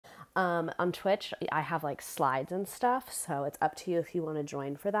On Twitch, I have like slides and stuff, so it's up to you if you want to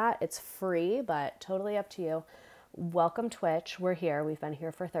join for that. It's free, but totally up to you. Welcome, Twitch. We're here. We've been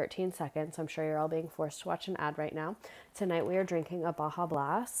here for 13 seconds. I'm sure you're all being forced to watch an ad right now. Tonight we are drinking a Baja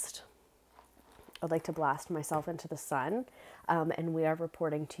Blast. I'd like to blast myself into the sun, and we are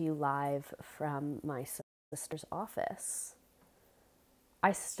reporting to you live from my sister's office.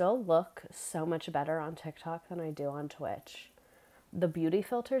 I still look so much better on TikTok than I do on Twitch. The beauty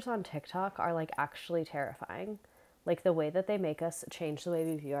filters on TikTok are like actually terrifying. Like the way that they make us change the way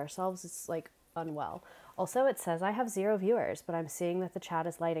we view ourselves is like unwell. Also, it says I have 0 viewers, but I'm seeing that the chat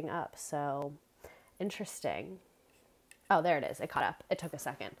is lighting up. So interesting. Oh, there it is. It caught up. It took a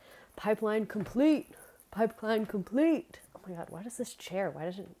second. Pipeline complete. Pipeline complete. Oh my God. What is this chair? Why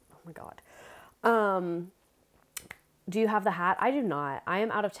does it? Oh my God. Do you have the hat? I do not. I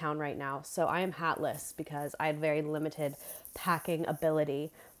am out of town right now, so I am hatless because I had very limited packing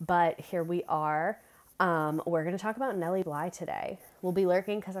ability. But here we are. We're going to talk about Nellie Bly today. We'll be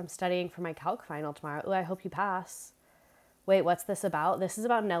lurking because I'm studying for my calc final tomorrow. Ooh, I hope you pass. Wait, what's this about? This is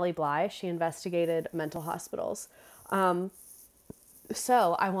about Nellie Bly. She investigated mental hospitals.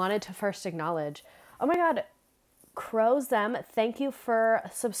 So I wanted to first acknowledge, oh my God, Crows them. Thank you for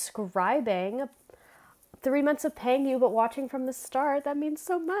subscribing. 3 months of paying you, but watching from the start. That means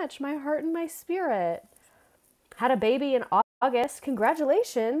so much. My heart and my spirit. Had a baby in August.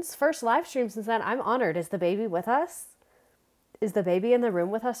 Congratulations. First live stream since then. I'm honored. Is the baby with us? Is the baby in the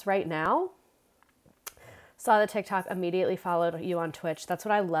room with us right now? Saw the TikTok, immediately followed you on Twitch. That's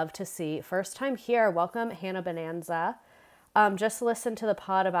what I love to see. First time here. Welcome, Hannah Bonanza. Just listen to the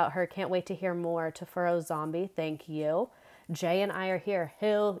pod about her. Can't wait to hear more. To Furrow Zombie. Thank you. Jay and I are here.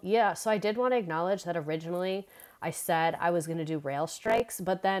 Hell yeah. So I did want to acknowledge that originally I said I was going to do rail strikes,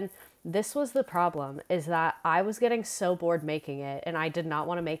 but then this was the problem, is that I was getting so bored making it and I did not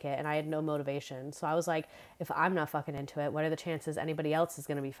want to make it and I had no motivation. So I was like, if I'm not fucking into it, what are the chances anybody else is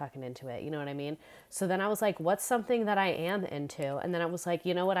going to be fucking into it? You know what I mean? So then I was like, what's something that I am into? And then I was like,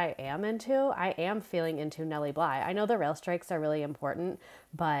 you know what I am into? I am feeling into Nellie Bly. I know the rail strikes are really important,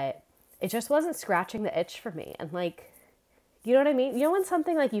 but it just wasn't scratching the itch for me. And like, you know what I mean? You know when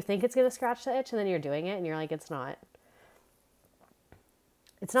something like you think it's going to scratch the itch and then you're doing it and you're like, it's not.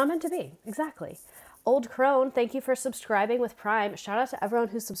 It's not meant to be. Exactly. Old Crone, thank you for subscribing with Prime. Shout out to everyone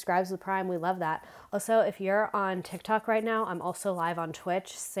who subscribes with Prime. We love that. Also, if you're on TikTok right now, I'm also live on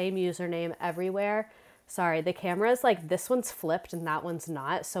Twitch. Same username everywhere. Sorry, the camera is like, this one's flipped and that one's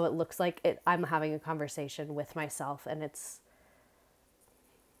not. So it looks like I'm having a conversation with myself and it's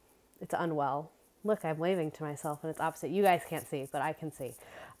unwell. Look, I'm waving to myself and it's opposite. You guys can't see, but I can see.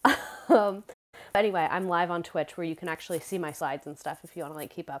 But anyway, I'm live on Twitch where you can actually see my slides and stuff if you want to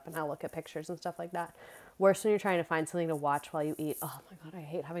like keep up, and I'll look at pictures and stuff like that. Worse when you're trying to find something to watch while you eat. Oh my God, I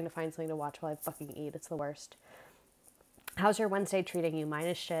hate having to find something to watch while I fucking eat. It's the worst. How's your Wednesday treating you? Mine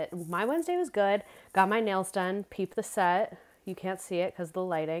is shit. My Wednesday was good. Got my nails done. Peep the set. You can't see it because of the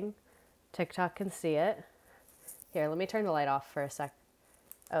lighting. TikTok can see it. Here, let me turn the light off for a sec.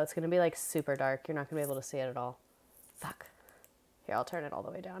 Oh, it's going to be like super dark. You're not going to be able to see it at all. Fuck. Here, I'll turn it all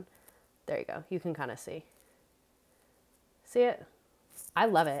the way down. There you go. You can kind of see. See it? I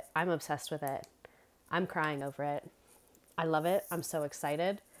love it. I'm obsessed with it. I'm crying over it. I love it. I'm so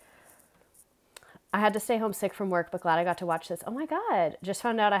excited. I had to stay home sick from work, but glad I got to watch this. Oh my God. Just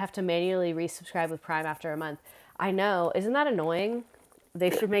found out I have to manually resubscribe with Prime after a month. I know. Isn't that annoying?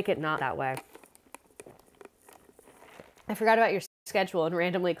 They should make it not that way. I forgot about your schedule and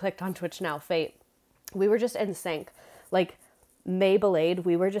randomly clicked on Twitch Now. Fate. We were just in sync. Like Maybelline,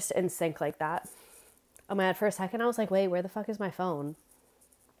 we were just in sync like that. Oh my God, for a second I was like, wait, where the fuck is my phone?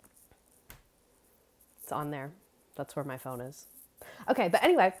 It's on there. That's where my phone is. Okay, but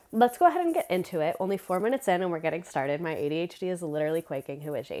anyway, let's go ahead and get into it. Only 4 minutes in and we're getting started. My ADHD is literally quaking.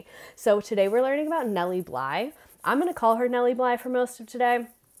 Who is she? So today we're learning about Nellie Bly. I'm going to call her Nellie Bly for most of today,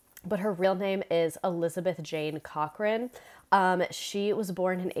 but her real name is Elizabeth Jane Cochran. She was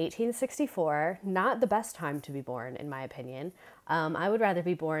born in 1864. Not the best time to be born, in my opinion. I would rather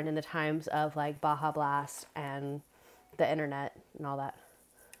be born in the times of like Baja Blast and the internet and all that.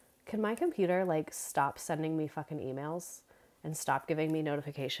 Can my computer like stop sending me fucking emails and stop giving me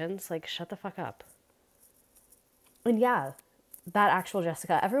notifications? Like, shut the fuck up. And yeah, that actual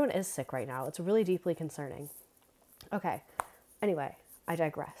Jessica, everyone is sick right now. It's really deeply concerning. Okay. Anyway, I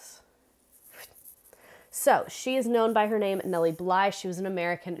digress. So she is known by her name, Nellie Bly. She was an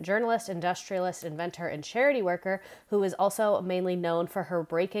American journalist, industrialist, inventor, and charity worker who is also mainly known for her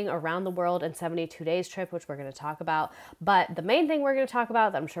breaking around the world in 72 days trip, which we're going to talk about. But the main thing we're going to talk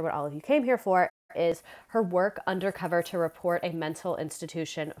about, that I'm sure what all of you came here for, is her work undercover to report a mental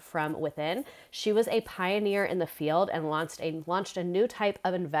institution from within. She was a pioneer in the field and launched a new type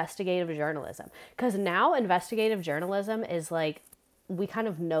of investigative journalism. Because now investigative journalism is like, we kind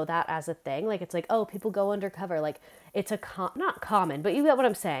of know that as a thing. Like, it's like, oh, people go undercover. Like, it's not common, but you get what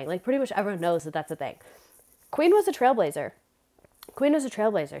I'm saying. Like, pretty much everyone knows that that's a thing. Queen was a trailblazer.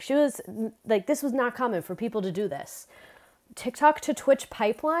 She was like, this was not common for people to do this. TikTok to Twitch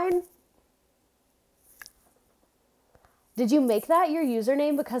pipeline. Did you make that your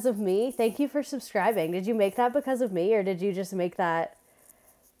username because of me? Thank you for subscribing. Did you make that because of me, or did you just make that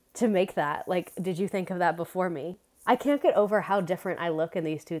to make that? Like, did you think of that before me? I can't get over how different I look in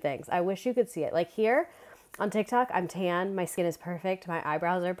these two things. I wish you could see it. Like, here on TikTok, I'm tan. My skin is perfect. My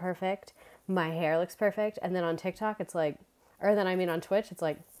eyebrows are perfect. My hair looks perfect. And then on TikTok, it's like, on Twitch, it's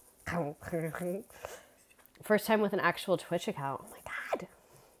like, first time with an actual Twitch account. Oh my God.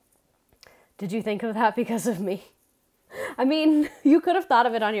 Did you think of that because of me? I mean, you could have thought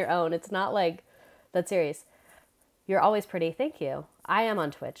of it on your own. It's not like that's serious. You're always pretty. Thank you. I am on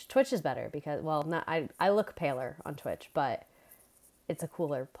Twitch. Twitch is better because, well, not I look paler on Twitch, but it's a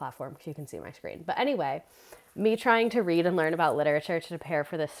cooler platform because you can see my screen. But anyway, me trying to read and learn about literature to prepare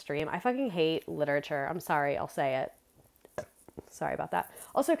for this stream. I fucking hate literature. I'm sorry. I'll say it. Sorry about that.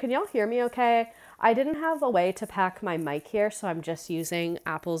 Also, can y'all hear me okay? I didn't have a way to pack my mic here, so I'm just using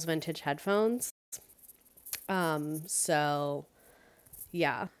Apple's vintage headphones. So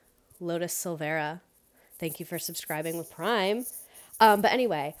yeah, Lotus Silvera, thank you for subscribing with Prime. But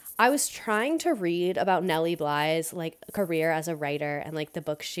anyway, I was trying to read about Nellie Bly's like career as a writer and like the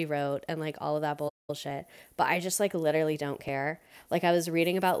books she wrote and like all of that bullshit. But I just like literally don't care. Like, I was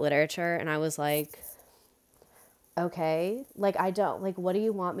reading about literature and I was like, okay, like, I don't, like, what do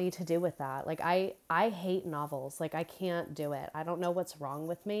you want me to do with that? Like, I hate novels. Like, I can't do it. I don't know what's wrong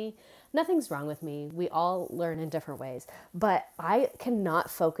with me. Nothing's wrong with me. We all learn in different ways, but I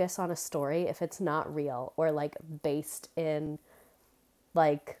cannot focus on a story if it's not real or like based in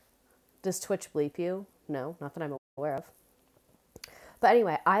like, does Twitch bleep you? No, not that I'm aware of. But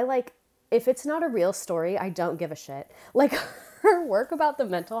anyway, I like, if it's not a real story, I don't give a shit. Like, her work about the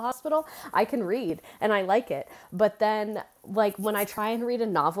mental hospital, I can read and I like it. But then like when I try and read a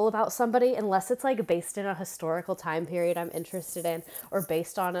novel about somebody, unless it's like based in a historical time period I'm interested in or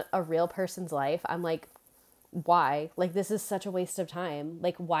based on a real person's life, I'm like, why? Like, this is such a waste of time.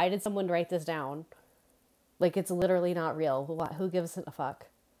 Like, why did someone write this down? Like, it's literally not real. Who gives a fuck?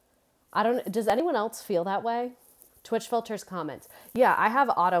 Does anyone else feel that way? Twitch filters comments. Yeah, I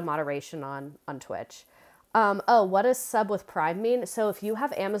have auto moderation on Twitch. Oh, what does sub with Prime mean? So if you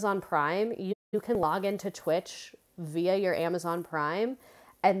have Amazon Prime, you can log into Twitch via your Amazon Prime,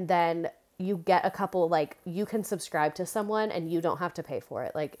 and then you get a couple, like, you can subscribe to someone and you don't have to pay for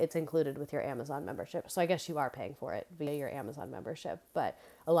it. Like, it's included with your Amazon membership. So I guess you are paying for it via your Amazon membership, but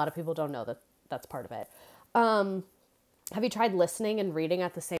a lot of people don't know that that's part of it. Have you tried listening and reading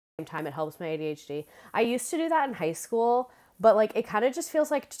at the same time? It helps my ADHD. I used to do that in high school, but like, it kind of just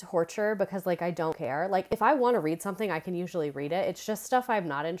feels like torture because like, I don't care. Like, if I want to read something, I can usually read it. It's just stuff I'm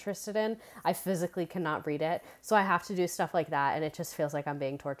not interested in. I physically cannot read it. So I have to do stuff like that. And it just feels like I'm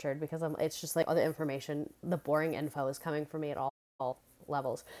being tortured because it's just like all the information, the boring info is coming from me at all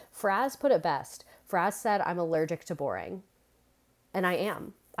levels. Fraz put it best. Fraz said, I'm allergic to boring. And I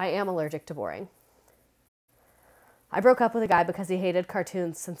am allergic to boring. I broke up with a guy because he hated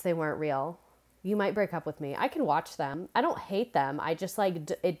cartoons since they weren't real. You might break up with me. I can watch them. I don't hate them. I just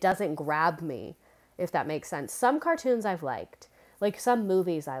like, it doesn't grab me, if that makes sense. Some cartoons I've liked. Like, some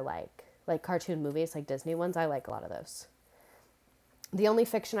movies I like cartoon movies, like Disney ones. I like a lot of those. The only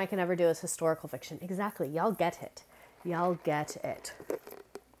fiction I can ever do is historical fiction. Exactly. Y'all get it. Y'all get it.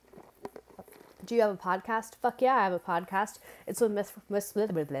 Do you have a podcast? Fuck yeah, I have a podcast. It's with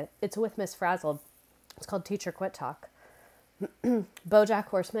Miss Frazzled. It's called Teacher Quit Talk. BoJack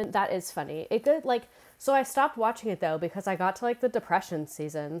Horseman, that is funny. It could, like, so I stopped watching it though because I got to like the depression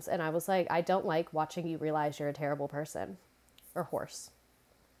seasons and I was like, I don't like watching you realize you're a terrible person or horse.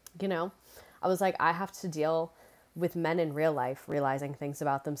 You know, I was like, I have to deal with men in real life realizing things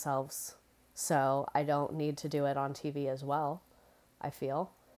about themselves, so I don't need to do it on TV as well, I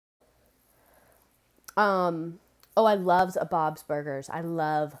feel. Oh, I love Bob's Burgers. I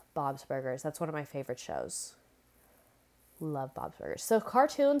love Bob's Burgers. That's one of my favorite shows. Love Bob's Burgers. So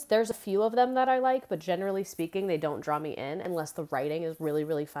cartoons, there's a few of them that I like, but generally speaking, they don't draw me in unless the writing is really,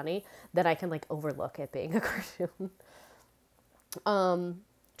 really funny. Then I can like overlook it being a cartoon.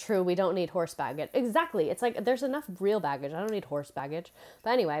 True, we don't need horse baggage. Exactly. It's like, there's enough real baggage. I don't need horse baggage.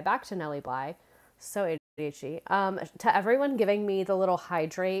 But anyway, back to Nellie Bly. So ADHD. To everyone giving me the little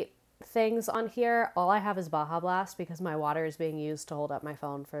hydrate things on here. All I have is Baja Blast because my water is being used to hold up my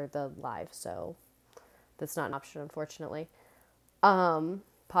phone for the live, so that's not an option, unfortunately.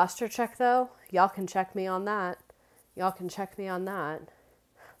 Posture check, though. Y'all can check me on that.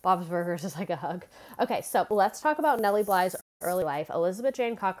 Bob's Burgers is like a hug. Okay, so let's talk about Nellie Bly's early life. Elizabeth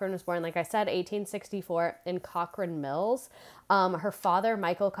Jane Cochran was born, like I said, 1864 in Cochran Mills. Her father,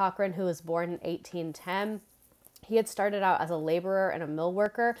 Michael Cochran, who was born in 1810, he had started out as a laborer and a mill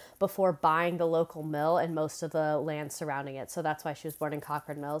worker before buying the local mill and most of the land surrounding it. So that's why she was born in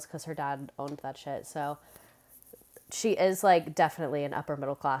Cochran Mills, because her dad owned that shit. So she is like definitely an upper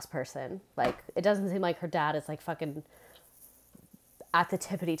middle class person. Like, it doesn't seem like her dad is like fucking at the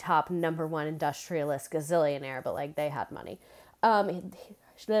tippity top #1 industrialist gazillionaire, but like they had money.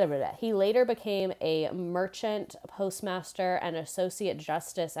 He later became a merchant, postmaster, and associate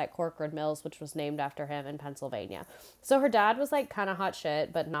justice at Corcoran Mills, which was named after him in Pennsylvania. So her dad was like kind of hot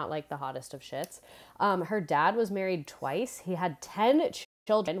shit, but not like the hottest of shits. Her dad was married twice. He had 10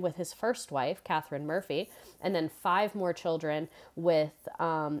 children with his first wife, Catherine Murphy, and then 5 more children with,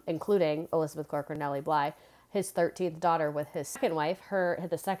 including Elizabeth Corcoran, Nellie Bly, his 13th daughter with his second wife.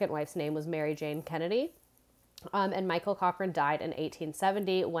 The second wife's name was Mary Jane Kennedy. And Michael Cochran died in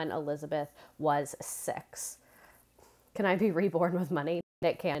 1870 when Elizabeth was 6. Can I be reborn with money?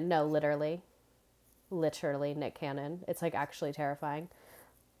 Nick Cannon. No, literally Nick Cannon. It's like actually terrifying.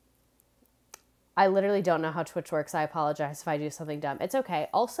 I literally don't know how Twitch works. I apologize if I do something dumb. It's okay.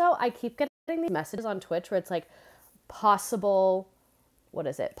 Also, I keep getting these messages on Twitch where it's like possible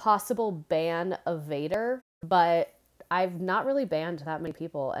ban of Vader, but I've not really banned that many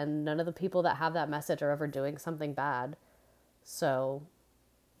people, and none of the people that have that message are ever doing something bad. So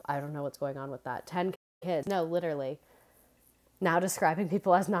I don't know what's going on with that. 10 kids. No, literally. Now describing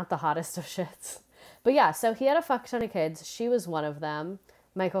people as not the hottest of shits. But yeah, so he had a fuck ton of kids. She was one of them.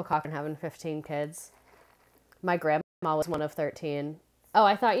 Michael Cochran having 15 kids. My grandma was one of 13. Oh,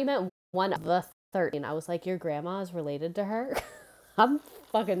 I thought you meant one of the 13. I was like, your grandma is related to her? I'm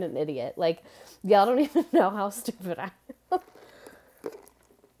fucking an idiot. Like, y'all don't even know how stupid I am.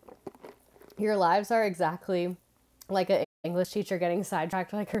 Your lives are exactly like an English teacher getting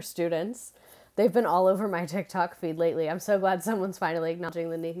sidetracked like her students. They've been all over my TikTok feed lately. I'm so glad someone's finally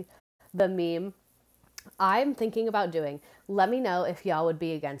acknowledging the meme. I'm thinking about doing, let me know if y'all would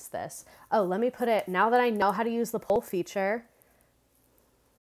be against this. Oh, let me put it, now that I know how to use the poll feature.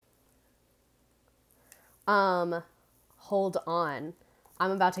 Hold on.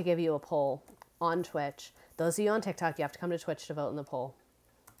 I'm about to give you a poll on Twitch. Those of you on TikTok, you have to come to Twitch to vote in the poll.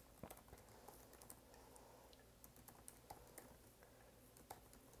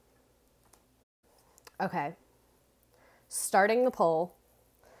 Okay. Starting the poll.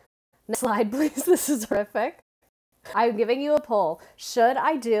 Next slide, please. This is horrific. I'm giving you a poll. Should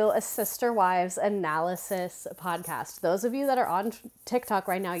I do a Sister Wives analysis podcast? Those of you that are on TikTok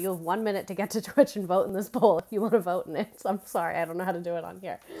right now, you have 1 minute to get to Twitch and vote in this poll if you want to vote in it. So I'm sorry, I don't know how to do it on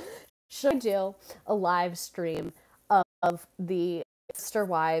here. Should I do a live stream of the Sister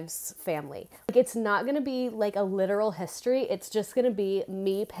Wives family? Like, it's not going to be like a literal history. It's just going to be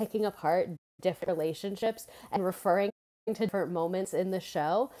me picking apart different relationships and referring to different moments in the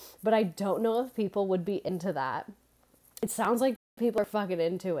show. But I don't know if people would be into that. It sounds like people are fucking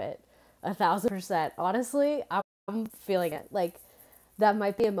into it. 1,000%. Honestly, I'm feeling it. Like, that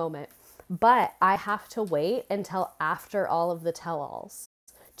might be a moment. But I have to wait until after all of the tell-alls.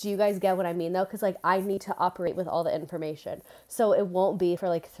 Do you guys get what I mean, though? Because, like, I need to operate with all the information. So it won't be for,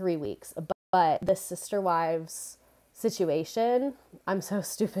 like, 3 weeks. But the Sister Wives situation, I'm so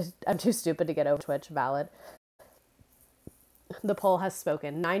stupid. I'm too stupid to get over Twitch. Valid. The poll has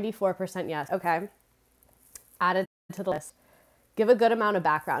spoken. 94% yes. Okay. Added to the list. Give a good amount of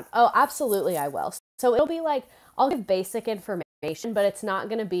background. Oh, absolutely I will. So it'll be like, I'll give basic information, but it's not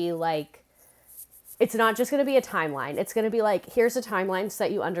going to be like, it's not just going to be a timeline. It's going to be like, here's a timeline so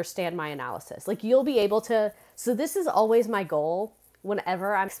that you understand my analysis. Like, you'll be able to, so this is always my goal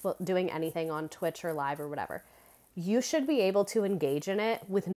whenever I'm doing anything on Twitch or live or whatever. You should be able to engage in it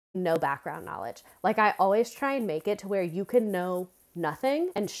with no background knowledge. Like, I always try and make it to where you can know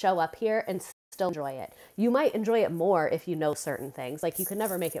nothing and show up here and still enjoy it. You might enjoy it more if you know certain things. Like, you can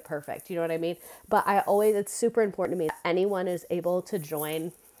never make it perfect. You know what I mean? But it's super important to me that anyone is able to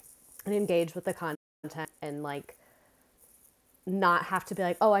join and engage with the content and like not have to be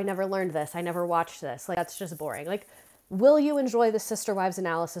like, oh, I never learned this. I never watched this. Like, that's just boring. Like, will you enjoy the Sister Wives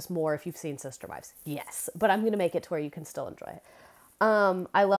analysis more if you've seen Sister Wives? Yes. But I'm going to make it to where you can still enjoy it.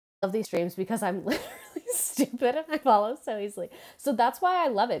 I love these streams because I'm literally stupid and I follow so easily. So that's why I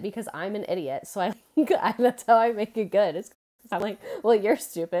love it, because I'm an idiot. So I think that's how I make it good. It's I'm like, well, you're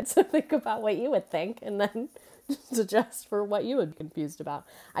stupid, so think about what you would think and then just adjust for what you would be confused about.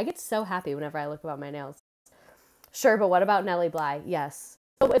 I get so happy whenever I look about my nails. Sure, but what about Nellie Bly? Yes.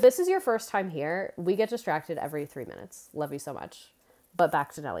 So if this is your first time here, we get distracted every 3 minutes. Love you so much. But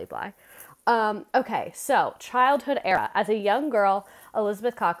back to Nellie Bly. Okay, so childhood era. As a young girl,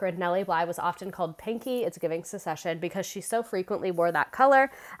 Elizabeth Cochran, Nellie Bly was often called Pinky. It's giving secession because she so frequently wore that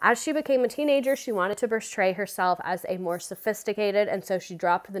color. As she became a teenager, she wanted to portray herself as a more sophisticated, and so she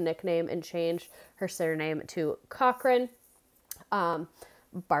dropped the nickname and changed her surname to Cochran.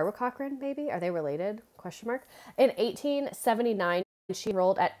 Barbara Cochran, maybe? Are they related? Question mark. In 1879, she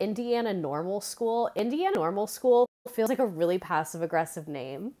enrolled at Indiana Normal School. Indiana Normal School feels like a really passive-aggressive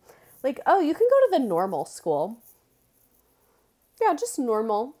name. Like, oh, you can go to the normal school. Yeah, just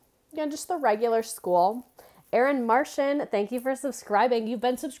normal. Yeah, just the regular school. Aaron Martian, thank you for subscribing. You've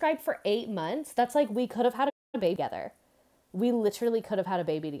been subscribed for 8 months. That's like we could have had a baby together. We literally could have had a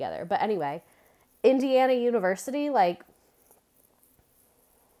baby together. But anyway, Indiana University, like,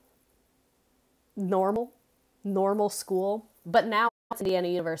 normal school. But now it's Indiana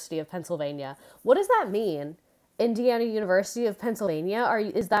University of Pennsylvania. What does that mean? Indiana University of Pennsylvania? Are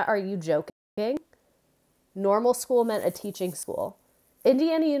you joking? Normal school meant a teaching school.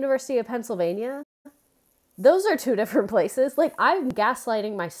 Indiana University of Pennsylvania? Those are two different places. Like, I'm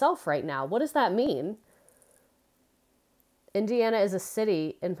gaslighting myself right now. What does that mean? Indiana is a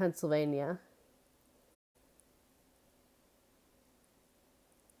city in Pennsylvania.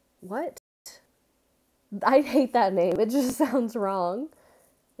 What? I hate that name. It just sounds wrong.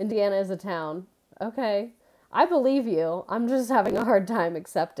 Indiana is a town. Okay. I believe you. I'm just having a hard time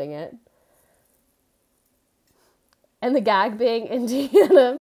accepting it. And the gag being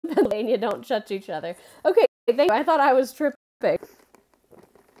Indiana, Pennsylvania don't touch each other. Okay, thank you. I thought I was tripping.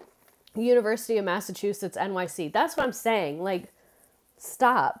 University of Massachusetts, NYC. That's what I'm saying. Like,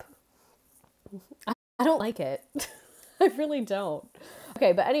 stop. I don't like it. I really don't.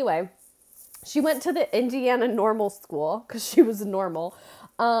 Okay, but anyway, she went to the Indiana Normal School because she was normal.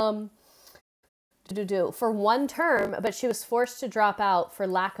 For 1 term, but she was forced to drop out for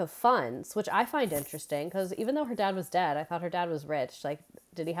lack of funds, which I find interesting because even though her dad was dead, I thought her dad was rich. Like,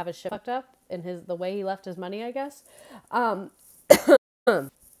 did he have his shit fucked up in the way he left his money, I guess? In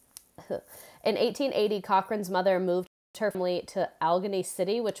 1880, Cochran's mother moved her family to Allegheny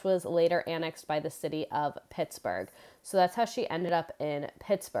City, which was later annexed by the city of Pittsburgh. So that's how she ended up in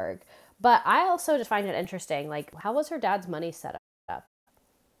Pittsburgh. But I also just find it interesting, like, how was her dad's money set up?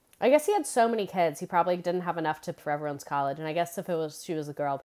 I guess he had so many kids, he probably didn't have enough for everyone's college. And I guess if she was a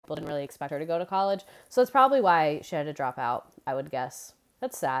girl, people didn't really expect her to go to college. So that's probably why she had to drop out, I would guess.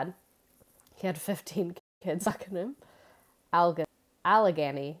 That's sad. He had 15 kids sucking him.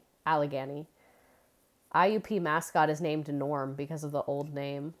 Allegheny. IUP mascot is named Norm because of the old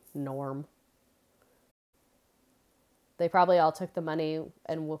name, Norm. They probably all took the money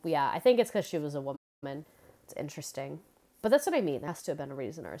and, yeah, I think it's because she was a woman. It's interesting. But that's what I mean. There has to have been a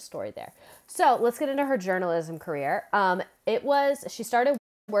reason or a story there. So let's get into her journalism career. She started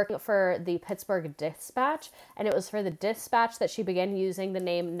working for the Pittsburgh Dispatch, and it was for the Dispatch that she began using the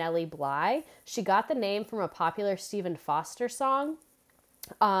name Nellie Bly. She got the name from a popular Stephen Foster song.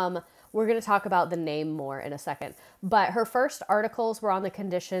 We're going to talk about the name more in a second. But her first articles were on the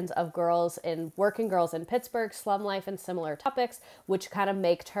conditions of working girls in Pittsburgh, slum life, and similar topics, which kind of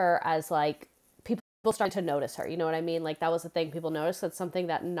made her as, like, people started to notice her. You know what I mean? Like, that was the thing people noticed. That's something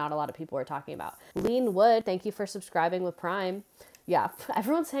that not a lot of people were talking about. Lean Wood, thank you for subscribing with Prime. Yeah,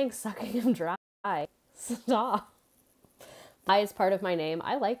 everyone's saying sucking him dry. Stop. I is part of my name.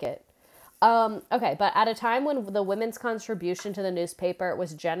 I like it. Okay, but at a time when the women's contribution to the newspaper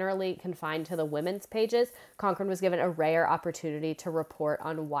was generally confined to the women's pages, Cochran was given a rare opportunity to report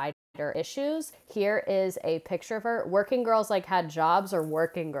on wider issues. Here is a picture of her. Working girls, like, had jobs, or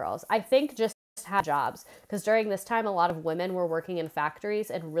working girls? I think just had jobs, because during this time a lot of women were working in factories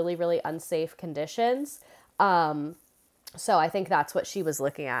in really, really unsafe conditions. So I think that's what she was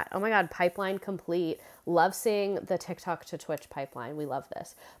looking at. Oh my God, pipeline complete. Love seeing the TikTok to Twitch pipeline. We love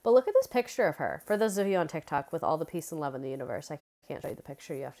this. But look at this picture of her. For those of you on TikTok, with all the peace and love in the universe, I can't show you the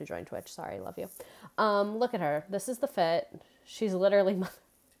picture. You have to join Twitch. Sorry, love you. Look at her. This is the fit. She's literally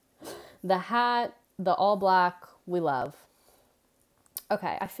the hat, the all black. We love.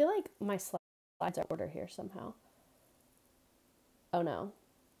 Okay, I feel like my slides are order here somehow. Oh no.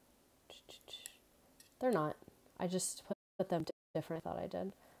 They're not. I just put them different. I thought I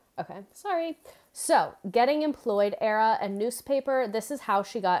did. Okay, sorry. So, getting employed era and newspaper. This is how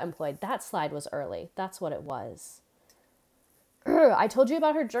she got employed. That slide was early. That's what it was. I told you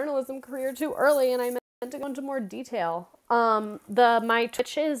about her journalism career too early, and I meant to go into more detail. My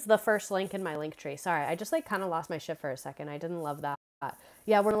Twitch is the first link in my link tree. Sorry, I just like kind of lost my shit for a second. I didn't love that.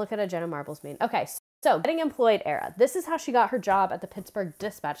 Yeah, we're gonna look at a Jenna Marbles meme. Okay, so getting employed era. This is how she got her job at the Pittsburgh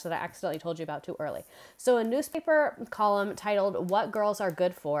Dispatch that I accidentally told you about too early. So a newspaper column titled "What Girls Are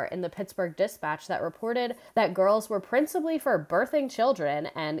Good For" in the Pittsburgh Dispatch that reported that girls were principally for birthing children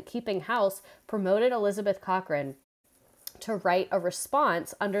and keeping house promoted Elizabeth Cochran to write a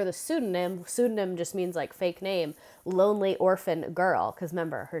response under the pseudonym just means like fake name, Lonely Orphan Girl, because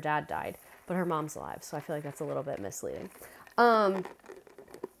remember, her dad died, but her mom's alive, so I feel like that's a little bit misleading.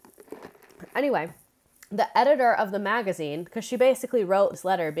 Anyway, the editor of the magazine, because she basically wrote this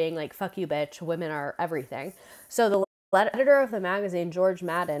letter being like, fuck you, bitch, women are everything. So the editor of the magazine, George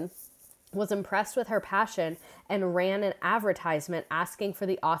Madden, was impressed with her passion and ran an advertisement asking for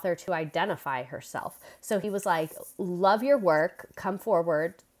the author to identify herself. So he was like, love your work, come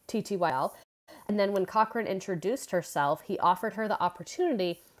forward, TTYL. And then when Cochran introduced herself, he offered her the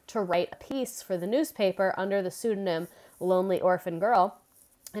opportunity to write a piece for the newspaper under the pseudonym Lonely Orphan Girl.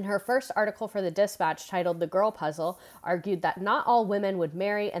 And her first article for the Dispatch, titled "The Girl Puzzle," argued that not all women would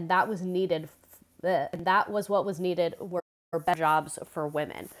marry, and that was what was needed were better jobs for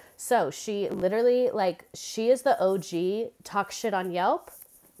women. So she literally, like, she is the OG talk shit on Yelp.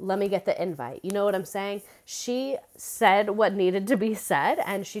 Let me get the invite. You know what I'm saying? She said what needed to be said,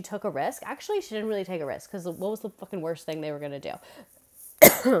 and she took a risk. Actually, she didn't really take a risk, because what was the fucking worst thing they were going to do?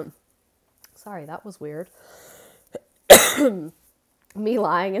 Sorry, that was weird. Me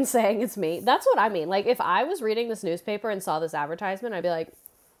lying and saying it's me. That's what I mean. Like, if I was reading this newspaper and saw this advertisement, I'd be like,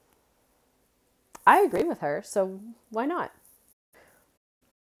 I agree with her, so why not?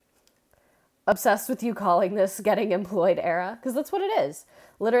 Obsessed with you calling this getting employed era, because that's what it is.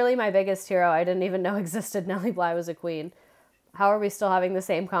 Literally my biggest hero I didn't even know existed. Nellie Bly was a queen. How are we still having the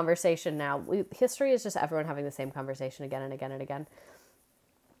same conversation now? History is just everyone having the same conversation again and again and again.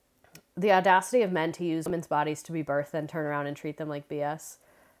 The audacity of men to use women's bodies to be birthed and turn around and treat them like BS.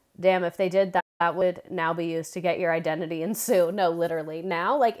 Damn, if they did that, that would now be used to get your identity and sue. No, literally.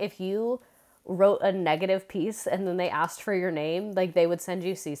 Now, like, if you wrote a negative piece and then they asked for your name, like, they would send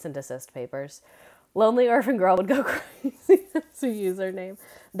you cease and desist papers. Lonely Orphan Girl would go crazy as a username.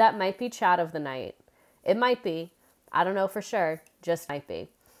 That might be chat of the night. It might be. I don't know for sure. Just might be.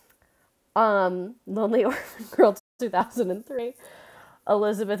 Lonely Orphan Girl 2003.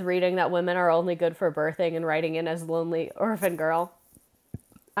 Elizabeth reading that women are only good for birthing and writing in as Lonely Orphan Girl.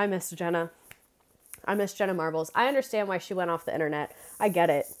 I miss Jenna. I miss Jenna Marbles. I understand why she went off the internet. I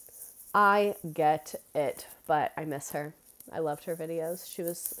get it. But I miss her. I loved her videos. She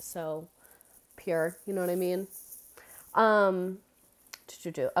was so pure. You know what I mean? Okay,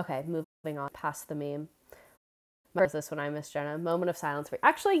 moving on past the meme. Where's this when I miss Jenna? Moment of silence.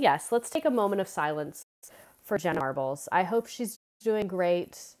 Actually, yes. Let's take a moment of silence for Jenna Marbles. I hope she's doing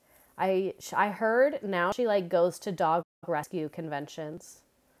great. I heard now she like goes to dog rescue conventions,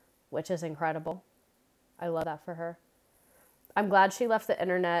 which is incredible. I love that for her. I'm glad she left the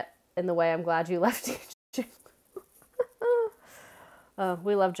internet in the way I'm glad you left teaching. Oh,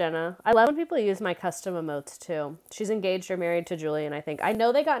 we love Jenna. I love when people use my custom emotes too. She's engaged or married to Julian, I think. I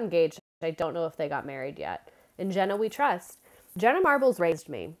know they got engaged. I don't know if they got married yet. In Jenna we trust. Jenna Marbles raised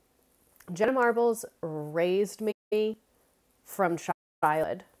me. Jenna Marbles raised me from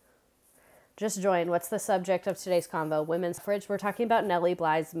childhood. Just join. What's the subject of today's convo? Women's suffrage. We're talking about Nellie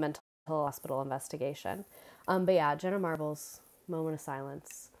Bly's mental hospital investigation. But yeah, Jenna Marbles, moment of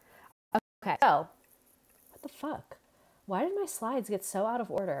silence. Okay, so what the fuck? Why did my slides get so out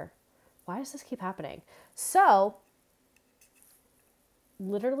of order? Why does this keep happening? So,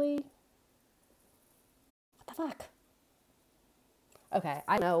 literally, what the fuck? Okay,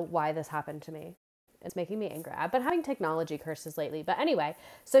 I know why this happened to me. It's making me angry. I've been having technology curses lately. But anyway,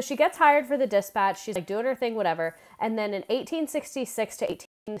 so she gets hired for the Dispatch. She's like doing her thing, whatever. And then in 1866 to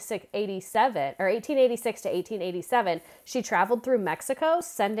 1887, or 1886 to 1887, she traveled through Mexico,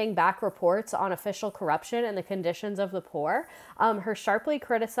 sending back reports on official corruption and the conditions of the poor. Her sharply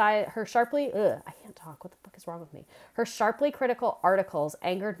critical articles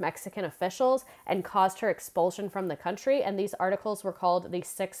angered Mexican officials and caused her expulsion from the country. And these articles were called the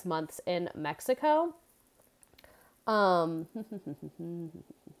 6 Months in Mexico.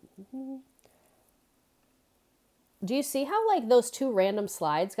 Do you see how, like, those two random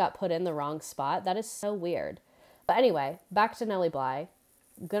slides got put in the wrong spot? That is so weird. But anyway, back to Nellie Bly.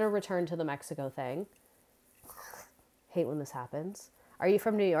 I'm gonna return to the Mexico thing. Hate when this happens. Are you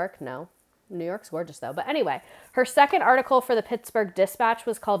from New York? No. New York's gorgeous though. But anyway, her second article for the Pittsburgh Dispatch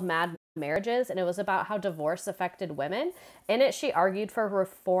was called Mad Marriages, and it was about how divorce affected women. In it, she argued for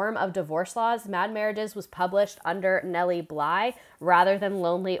reform of divorce laws. Mad Marriages was published under Nellie Bly rather than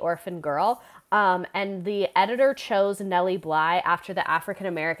Lonely Orphan Girl. And the editor chose Nellie Bly after the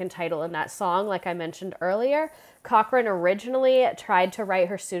African-American title in that song, like I mentioned earlier. Cochran originally tried to write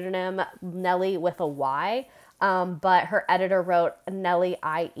her pseudonym Nellie with a Y, but her editor wrote Nellie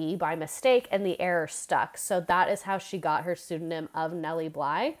IE by mistake, and the error stuck. So that is how she got her pseudonym of Nellie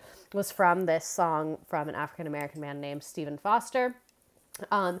Bly, was from this song from an African-American man named Stephen Foster.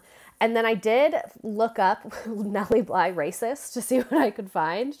 And then I did look up Nellie Bly racist to see what I could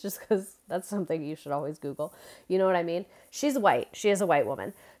find, just because that's something you should always Google. You know what I mean? She's white. She is a white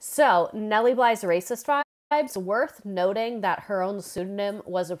woman. So Nellie Bly's racist vibes, worth noting that her own pseudonym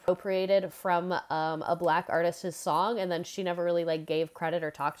was appropriated from a black artist's song, and then she never really like gave credit or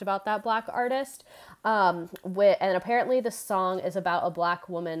talked about that black artist. And apparently the song is about a black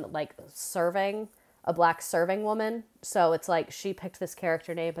woman like serving a black serving woman. So it's like she picked this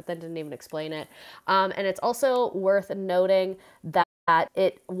character name, but then didn't even explain it. And it's also worth noting that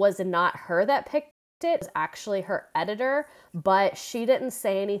it was not her that picked it. It was actually her editor, but she didn't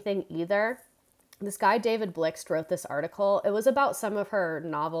say anything either. This guy, David Blixt, wrote this article. It was about some of her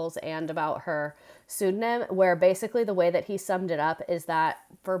novels and about her pseudonym, where basically the way that he summed it up is that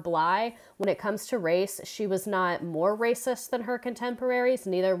for Bly, when it comes to race, she was not more racist than her contemporaries,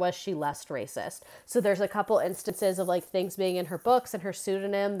 neither was she less racist. So there's a couple instances of like things being in her books and her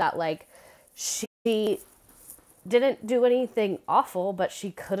pseudonym that like she didn't do anything awful, but she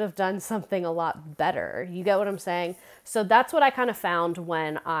could have done something a lot better. You get what I'm saying? So that's what I kind of found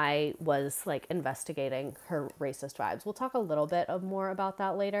when I was like investigating her racist vibes. We'll talk a little bit more about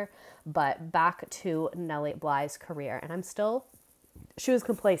that later, but back to Nellie Bly's career. And she was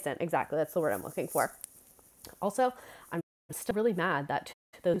complacent. Exactly. That's the word I'm looking for. Also, I'm still really mad that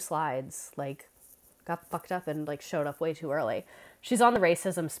those slides like got fucked up and like showed up way too early. She's on the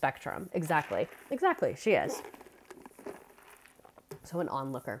racism spectrum. Exactly. She is. So an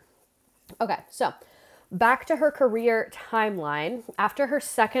onlooker. Okay, so back to her career timeline. After her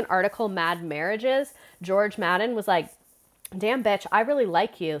second article, Mad Marriages, George Madden was like, damn bitch, I really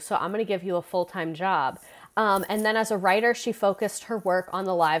like you, so I'm going to give you a full-time job. And then as a writer, she focused her work on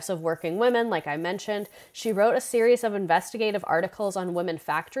the lives of working women, like I mentioned. She wrote a series of investigative articles on women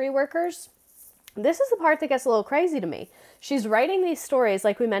factory workers. This is the part that gets a little crazy to me. She's writing these stories,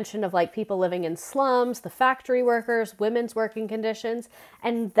 like we mentioned, of like people living in slums, the factory workers, women's working conditions.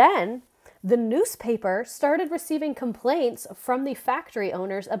 And then the newspaper started receiving complaints from the factory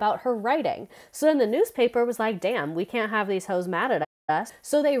owners about her writing. So then the newspaper was like, damn, we can't have these hoes mad at us.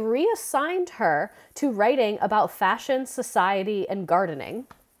 So they reassigned her to writing about fashion, society, and gardening.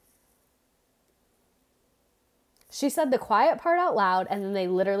 She said the quiet part out loud, and then they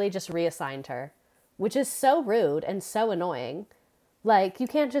literally just reassigned her, which is so rude and so annoying. Like, you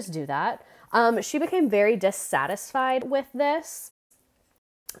can't just do that. She became very dissatisfied with this.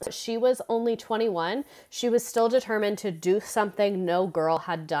 She was only 21. She was still determined to do something no girl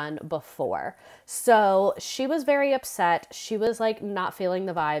had done before. So she was very upset. She was like not feeling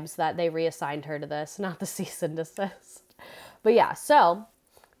the vibes that they reassigned her to this, not the cease and desist. But yeah, so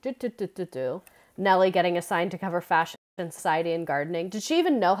Nellie getting assigned to cover fashion, society, and gardening. Did she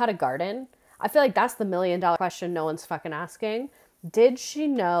even know how to garden? I feel like that's the $1 million question no one's fucking asking. Did she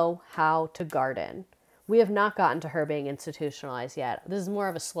know how to garden? We have not gotten to her being institutionalized yet. This is more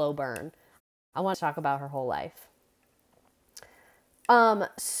of a slow burn. I want to talk about her whole life.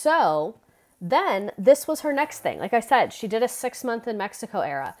 So then this was her next thing. Like I said, she did a 6-month in Mexico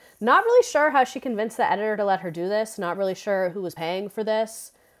era. Not really sure how she convinced the editor to let her do this. Not really sure who was paying for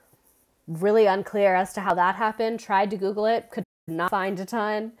this. Really unclear as to how that happened. Tried to Google it. Could not find a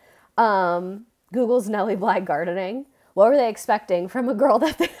ton. Google's Nellie Bly gardening. What were they expecting from a girl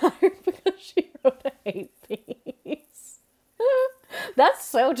that they hired because she wrote a hate piece? That's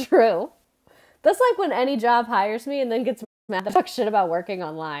so true. That's like when any job hires me and then gets mad the fuck shit about working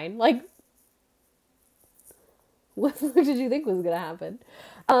online. Like, what the fuck did you think was gonna happen?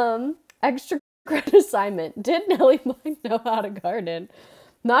 Extra credit assignment. Did Nellie Bly know how to garden?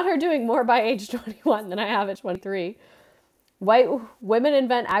 Not her doing more by age 21 than I have at 23. White women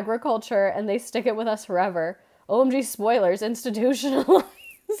invent agriculture and they stick it with us forever. OMG spoilers, institutionalized.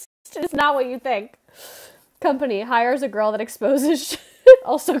 It's not what you think. Company hires a girl that exposes shit.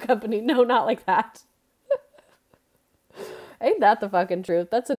 Also company, no, not like that. Ain't that the fucking truth?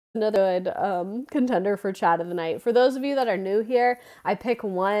 That's another good contender for chat of the night. For those of you that are new here, I pick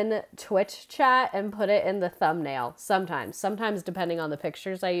one Twitch chat and put it in the thumbnail. Sometimes depending on the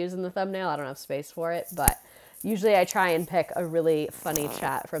pictures I use in the thumbnail, I don't have space for it, but usually I try and pick a really funny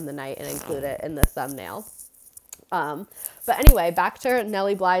chat from the night and include it in the thumbnail. But anyway, back to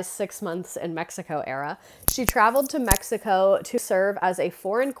Nellie Bly's 6 months in Mexico era. She traveled to Mexico to serve as a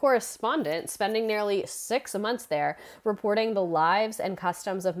foreign correspondent, spending nearly 6 months there, reporting the lives and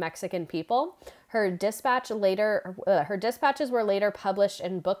customs of Mexican people. Her dispatches were later published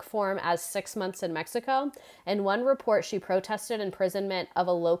in book form as 6 Months in Mexico. In one report, she protested imprisonment of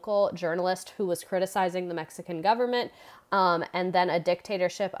a local journalist who was criticizing the Mexican government, and then a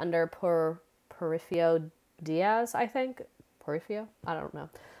dictatorship under Porfirio Diaz, I think. Porfirio? I don't know.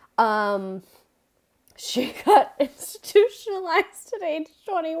 She got institutionalized at age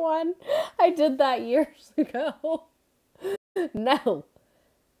 21. I did that years ago. No.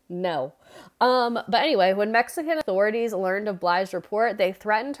 But anyway, when Mexican authorities learned of Bly's report, they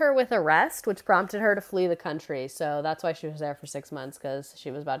threatened her with arrest, which prompted her to flee the country. So that's why she was there for 6 months, because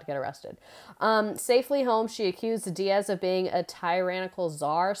she was about to get arrested. Safely home, she accused Diaz of being a tyrannical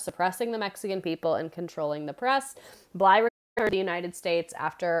czar, suppressing the Mexican people and controlling the press. Bly returned to the United States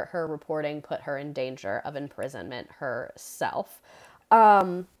after her reporting put her in danger of imprisonment herself.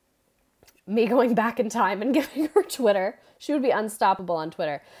 Me going back in time and giving her Twitter. She would be unstoppable on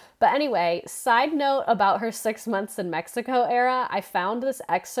Twitter. But anyway, side note about her 6 months in Mexico era, I found this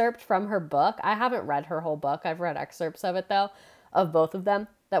excerpt from her book. I haven't read her whole book. I've read excerpts of it, though, of both of them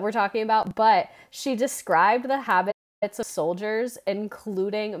that we're talking about. But she described the habits of soldiers,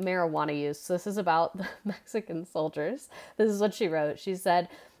 including marijuana use. So this is about the Mexican soldiers. This is what she wrote. She said,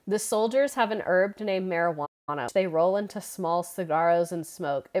 "The soldiers have an herb named marijuana. They roll into small cigarros and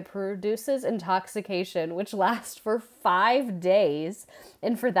smoke. It produces intoxication, which lasts for 5 days,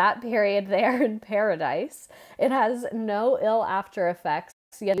 and for that period they are in paradise. It has no ill after effects,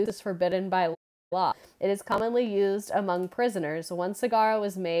 yet use is forbidden by law. It is commonly used among prisoners. One cigarro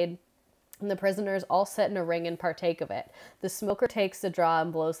is made, and the prisoners all sit in a ring and partake of it. The smoker takes the draw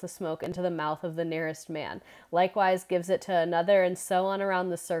and blows the smoke into the mouth of the nearest man. Likewise gives it to another, and so on around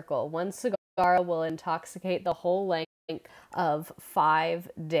the circle. One cigar will intoxicate the whole length of 5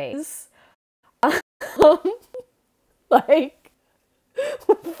 days." Like,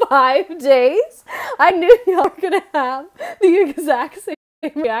 5 days? I knew y'all were gonna have the exact same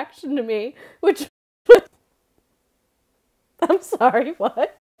reaction to me, which was, I'm sorry,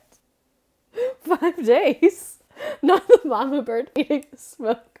 what? 5 days? Not the mama bird eating the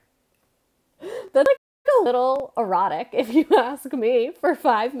smoke. That's like a little erotic, if you ask me, for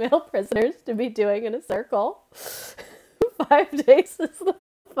 5 male prisoners to be doing in a circle. 5 days is the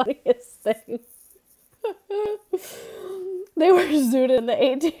funniest thing. They were zooted in the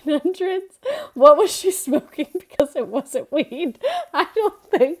 1800s. What was she smoking? Because it wasn't weed. I don't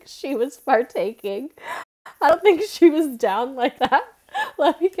think she was partaking. I don't think she was down like that.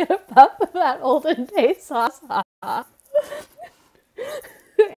 Let me get a puff of that olden day sauce.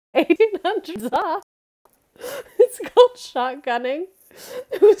 1800s off. It's called shotgunning.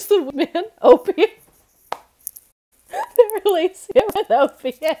 Who's the man? Opium. They release it with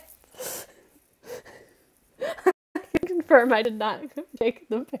opiates. I can confirm I did not take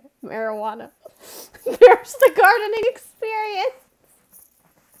the marijuana. There's the gardening experience.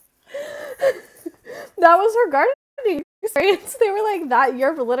 That was her gardening experience. They were like, "That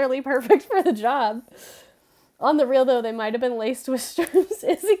you're literally perfect for the job." On the real, though, they might have been laced with germs.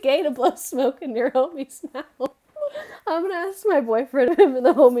 Is it gay to blow smoke in your homie's mouth? I'm gonna ask my boyfriend if him and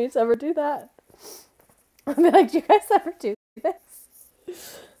the homies ever do that. I'll be like, "Do you guys ever do this?"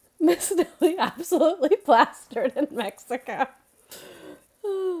 Miss Nellie absolutely plastered in Mexico.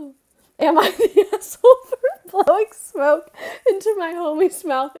 Am I the asshole for blowing smoke into my homie's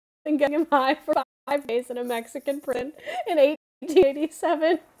mouth and getting him high for 5 days in a Mexican prison in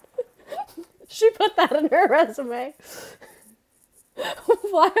 1887? She put that in her resume.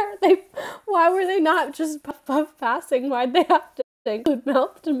 Why were they not just puff passing? Why'd they have to include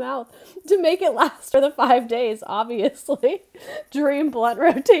mouth to mouth to make it last for the 5 days? Obviously. Dream blunt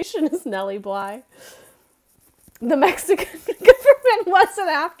rotation is Nellie Bly. The Mexican government wasn't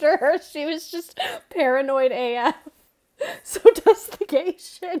after her. She was just paranoid AF. So does the gay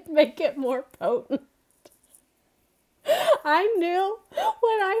shit make it more potent? I knew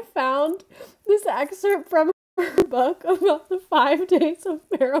when I found this excerpt from her book about the 5 days of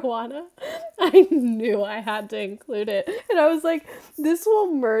marijuana, I knew I had to include it. And I was like, this will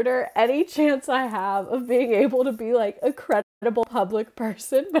murder any chance I have of being able to be like a credible public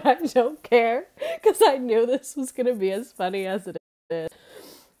person, but I don't care because I knew this was going to be as funny as it is.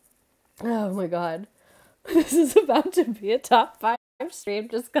 Oh my god. This is about to be a top 5 stream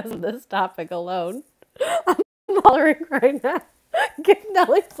just because of this topic alone. I'm hollering right now. Give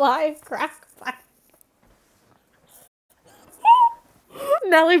Nellie Bly a crack pipe.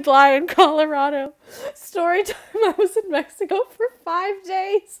 Nellie Bly in Colorado. Story time. I was in Mexico for 5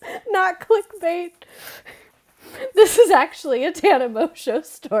 days. Not clickbait. This is actually a Tana Mo show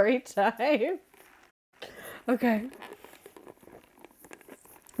story time. Okay.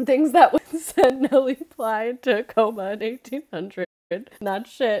 Things that would send Nellie Bly into a coma in 1800. Not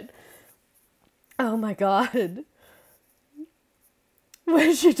shit. Oh my god.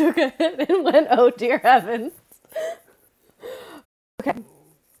 When she took a hit and went, oh dear heavens. Okay.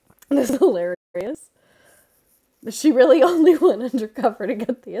 This is hilarious. She really only went undercover to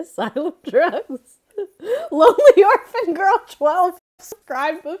get the asylum drugs. Lonely Orphan Girl 12.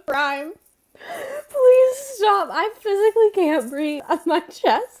 Subscribe to Prime. Please stop. I physically can't breathe. My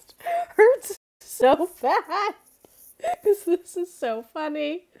chest hurts so bad. Because this is so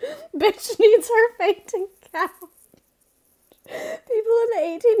funny. Bitch needs her fainting couch. People in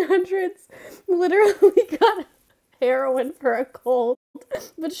the 1800s literally got heroin for a cold.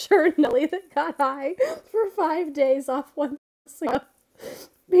 But sure, Nelly that got high for 5 days off one cigarette.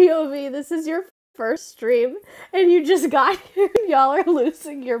 POV, this is your first stream, and you just got here. Y'all are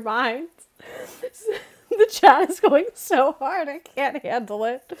losing your minds. The chat is going so hard, I can't handle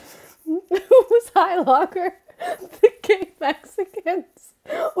it. Who was high longer? The gay Mexicans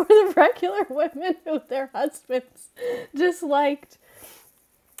or the regular women who their husbands disliked?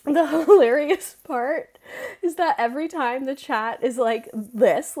 The hilarious part is that every time the chat is like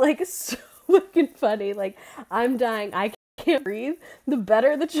this, like so fucking funny, like I'm dying, I can't breathe, the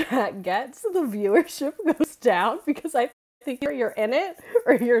better the chat gets, the viewership goes down because I think either you're in it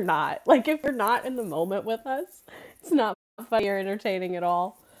or you're not. Like if you're not in the moment with us, it's not funny or entertaining at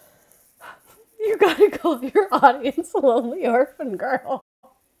all. You gotta call your audience Lonely Orphan Girl.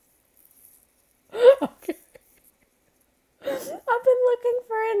 Okay. I've been looking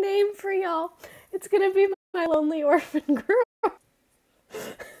for a name for y'all. It's gonna be my Lonely Orphan Girl.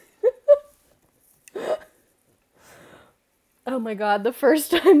 Oh my god, the first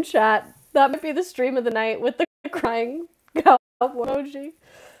time chat. That might be the stream of the night with the crying cow emoji.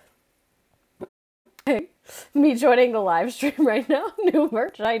 Hey, me joining the live stream right now. New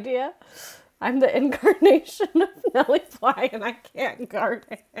merch idea. I'm the incarnation of Nellie Bly and I can't guard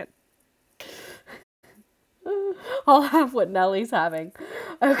it. I'll have what Nellie's having.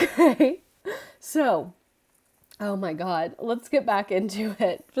 Okay. So, oh my god, let's get back into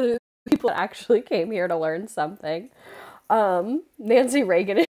it. For the people that actually came here to learn something. Nancy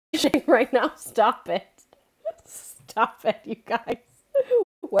Reagan is shaking right now. Stop it. Stop it, you guys.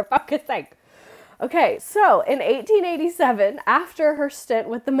 We're focusing. Okay, so in 1887, after her stint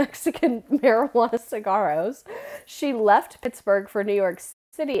with the Mexican marijuana cigarros, she left Pittsburgh for New York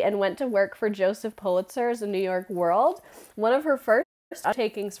City and went to work for Joseph Pulitzer's New York World. One of her first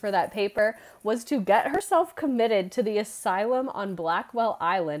undertakings for that paper was to get herself committed to the asylum on Blackwell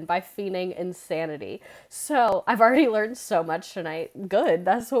Island by feigning insanity. So I've already learned so much tonight. Good,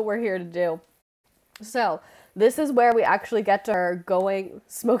 that's what we're here to do. So this is where we actually get to her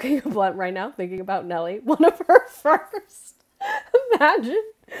smoking a blunt right now, thinking about Nellie. One of her first. Imagine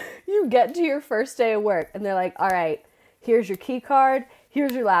you get to your first day of work and they're like, all right, here's your key card,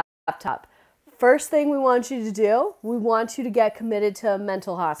 here's your laptop. First thing we want you to do, we want you to get committed to a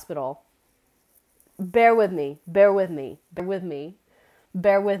mental hospital. Bear with me, bear with me, bear with me,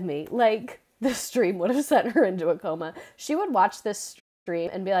 bear with me. Like, this stream would have sent her into a coma. She would watch this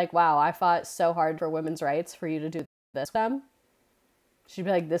stream and be like, wow, I fought so hard for women's rights for you to do this to them. She'd be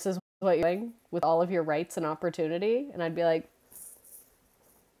like, this is what you're doing with all of your rights and opportunity? And I'd be like,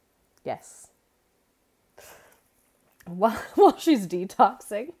 yes. While she's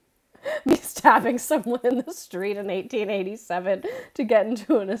detoxing, me stabbing someone in the street in 1887 to get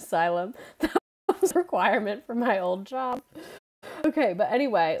into an asylum. That was a requirement for my old job. Okay, but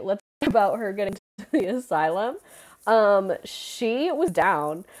anyway, let's talk about her getting to the asylum. She was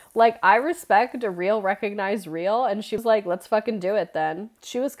down. Like, I respect a real recognize real, and she was like, let's fucking do it then.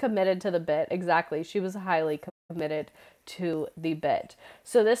 She was committed to the bit. Exactly. She was highly committed to the bit.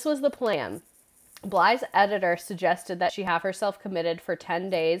 So this was the plan. Bly's editor suggested that she have herself committed for 10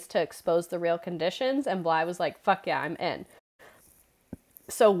 days to expose the real conditions, and Bly was like, fuck yeah, I'm in.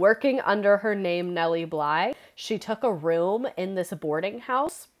 So working under her name, Nellie Bly, she took a room in this boarding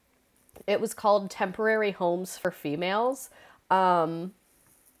house. It was called Temporary Homes for Females. Damn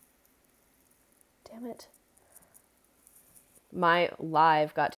it. My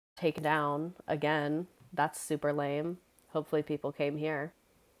live got taken down again. That's super lame. Hopefully people came here.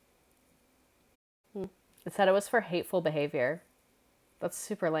 It said it was for hateful behavior. That's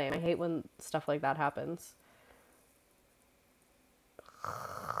super lame. I hate when stuff like that happens.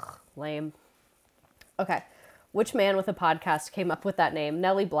 Lame. Okay. Which man with a podcast came up with that name?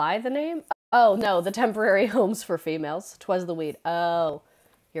 Nellie Bly, the name? Oh, no, the temporary homes for females. 'Twas the weed. Oh,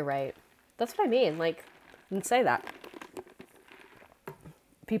 you're right. That's what I mean. Like, I didn't say that.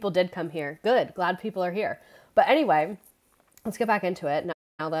 People did come here. Good. Glad people are here. But anyway, let's get back into it.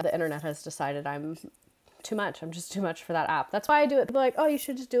 Now that the internet has decided I'm too much. I'm just too much for that app. That's why I do it. People are like, oh, you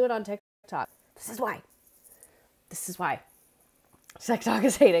should just do it on TikTok. This is why. This is why. TikTok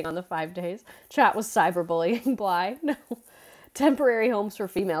is hating on the 5 days. Chat was cyberbullying Bly. No. Temporary homes for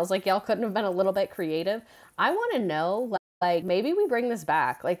females. Like, y'all couldn't have been a little bit creative. I want to know, like, maybe we bring this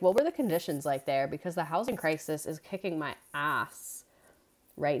back. Like, what were the conditions like there? Because the housing crisis is kicking my ass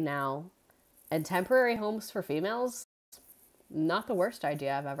right now. And temporary homes for females, not the worst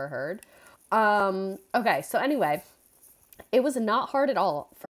idea I've ever heard. Okay, so anyway, it was not hard at all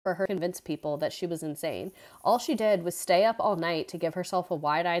for her to convince people that she was insane. All she did was stay up all night to give herself a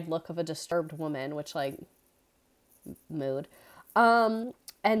wide-eyed look of a disturbed woman, which, like, mood. And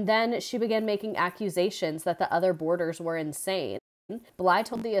then she began making accusations that the other boarders were insane. Bly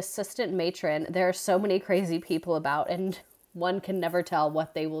told the assistant matron, there are so many crazy people about, and one can never tell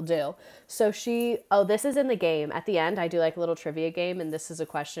what they will do. So this is in the game. At the end, I do like a little trivia game, and this is a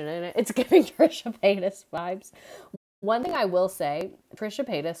question in it. It's giving Trisha Paytas vibes. One thing I will say, Trisha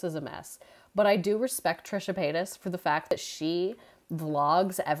Paytas is a mess, but I do respect Trisha Paytas for the fact that she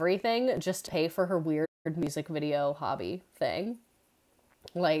vlogs everything just to pay for her weird music video hobby thing.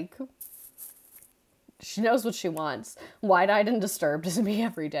 Like, she knows what she wants. Wide-eyed and disturbed is me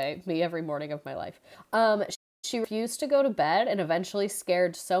every day, me every morning of my life. She refused to go to bed and eventually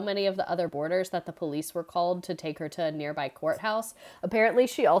scared so many of the other boarders that the police were called to take her to a nearby courthouse. Apparently,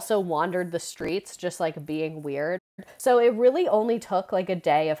 she also wandered the streets, just like being weird. So it really only took like a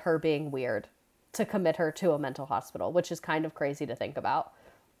day of her being weird to commit her to a mental hospital, which is kind of crazy to think about.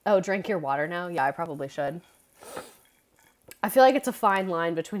 Oh, drink your water now? Yeah, I probably should. I feel like it's a fine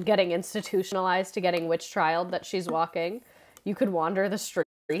line between getting institutionalized to getting witch trialed that she's walking. You could wander the streets.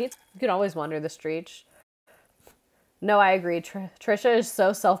 You can always wander the streets. No, I agree. Trisha is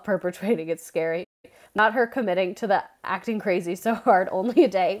so self-perpetuating. It's scary. Not her committing to the acting crazy so hard, only a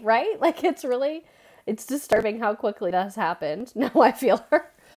day, right? Like, it's disturbing how quickly that's happened. No, I feel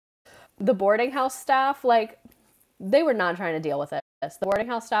her. The boarding house staff, like, they were not trying to deal with it. The boarding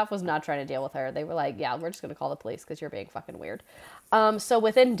house staff was not trying to deal with her. They were like, yeah, we're just going to call the police because you're being fucking weird. So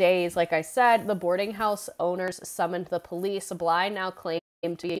within days, like I said, the boarding house owners summoned the police. Bly now claimed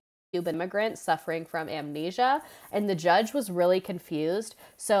to be a Cuban immigrant suffering from amnesia, and the judge was really confused.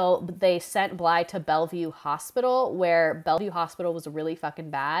 So they sent Bly to Bellevue Hospital, where Bellevue Hospital was really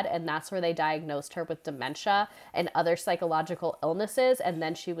fucking bad, and that's where they diagnosed her with dementia and other psychological illnesses, and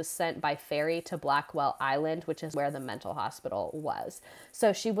then she was sent by ferry to Blackwell Island, which is where the mental hospital was.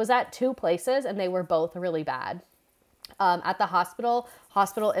 So she was at 2 places, and they were both really bad. At the hospital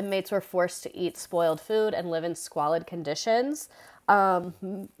inmates were forced to eat spoiled food and live in squalid conditions.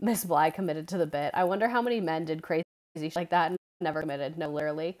 Miss Bly committed to the bit. I wonder how many men did crazy shit like that and never committed. No,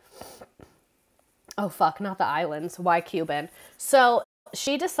 literally. Oh, fuck, not the islands. Why Cuban? So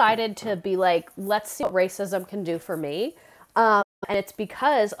she decided to be like, let's see what racism can do for me. And it's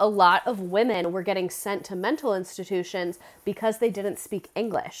because a lot of women were getting sent to mental institutions because they didn't speak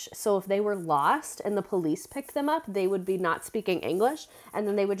English. So if they were lost and the police picked them up, they would be not speaking English, and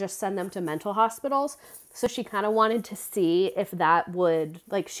then they would just send them to mental hospitals. So she kind of wanted to see if that would,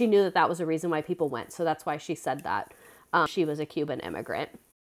 like, she knew that that was a reason why people went. So that's why she said that she was a Cuban immigrant.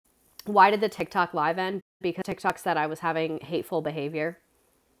 Why did the TikTok live end? Because TikTok said I was having hateful behavior.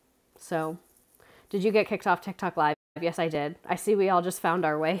 So, did you get kicked off TikTok live? Yes, I did. I see we all just found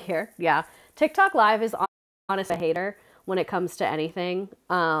our way here. Yeah. TikTok live is honestly a hater when it comes to anything.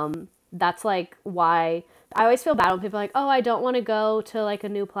 That's like why I always feel bad when people are like, oh, I don't want to go to like a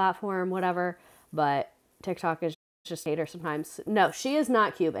new platform, whatever. But TikTok is just a hater sometimes. No, she is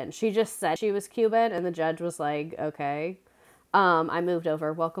not Cuban. She just said she was Cuban and the judge was like, okay. I moved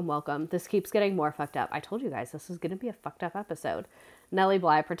over. Welcome, welcome. This keeps getting more fucked up. I told you guys this is going to be a fucked up episode. Nellie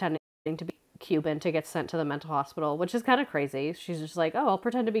Bly pretending to be Cuban to get sent to the mental hospital, which is kind of crazy. She's just like, oh, I'll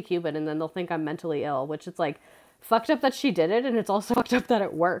pretend to be Cuban and then they'll think I'm mentally ill, which it's like fucked up that she did it, and it's also fucked up that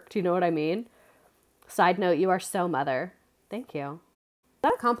it worked. You know what I mean? Side note, you are so mother. Thank you. Is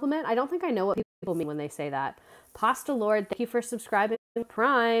that a compliment? I don't think I know what people mean when they say that. Pasta Lord, thank you for subscribing to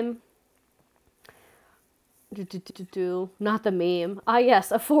Prime. Not the meme. Ah,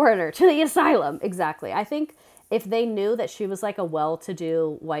 yes, a foreigner to the asylum. Exactly. I think if they knew that she was like a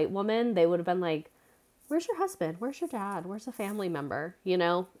well-to-do white woman, they would have been like, where's your husband? Where's your dad? Where's a family member? You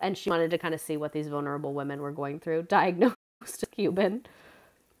know? And she wanted to kind of see what these vulnerable women were going through. Diagnosed as Cuban.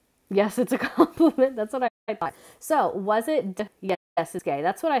 Yes, it's a compliment. That's what I thought. So, was it... Yes, it's gay.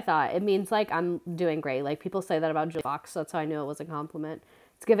 That's what I thought. It means, like, I'm doing great. Like, people say that about Julie Fox, so that's how I knew it was a compliment.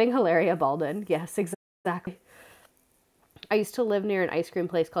 It's giving Hilaria Baldwin. Yes, exactly. I used to live near an ice cream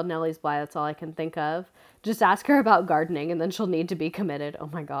place called Nellie's Bly. That's all I can think of. Just ask her about gardening, and then she'll need to be committed. Oh,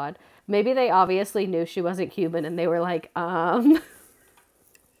 my God. Maybe they obviously knew she wasn't Cuban, and they were like, So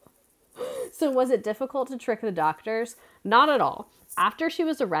was it difficult to trick the doctors? Not at all. After she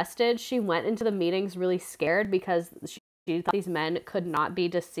was arrested, she went into the meetings really scared because she thought these men could not be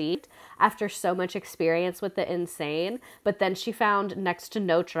deceived after so much experience with the insane. But then she found next to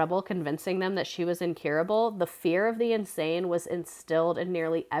no trouble convincing them that she was incurable. The fear of the insane was instilled in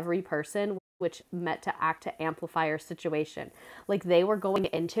nearly every person, which meant to act to amplify her situation. Like, they were going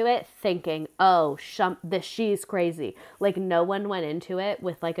into it thinking, oh, she's crazy. Like, no one went into it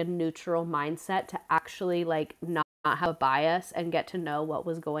with, like, a neutral mindset to actually, like, not have a bias and get to know what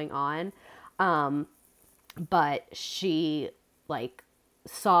was going on. But she, like,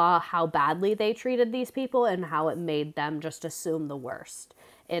 saw how badly they treated these people and how it made them just assume the worst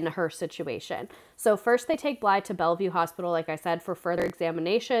in her situation. So first they take Bly to Bellevue Hospital, like I said, for further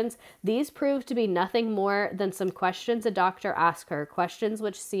examinations. These proved to be nothing more than some questions a doctor asked her, questions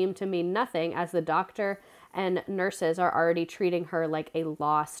which seem to mean nothing as the doctor and nurses are already treating her like a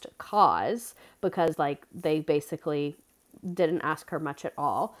lost cause because, like, they basically didn't ask her much at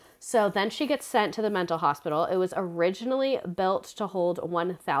all. So then she gets sent to the mental hospital. It was originally built to hold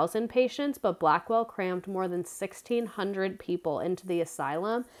 1,000 patients, but Blackwell crammed more than 1,600 people into the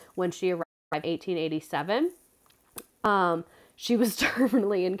asylum when she arrived in 1887. She was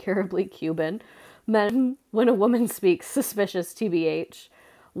terminally incurably Cuban. Men, when a woman speaks, suspicious, TBH.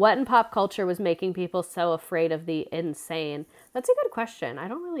 What in pop culture was making people so afraid of the insane? That's a good question. I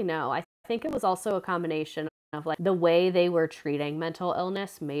don't really know. I think it was also a combination of, like, the way they were treating mental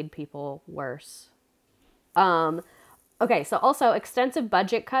illness made people worse. Okay, so also extensive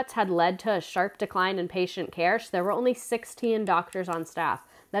budget cuts had led to a sharp decline in patient care. So there were only 16 doctors on staff.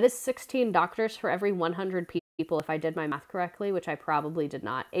 That is 16 doctors for every 100 people, if I did my math correctly, which I probably did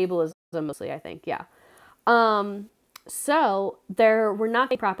not. Ableism mostly, I think, yeah. So there were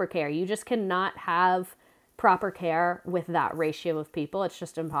not proper care. You just cannot have proper care with that ratio of people. It's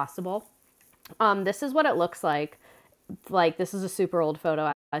just impossible. This is what it looks like. Like, this is a super old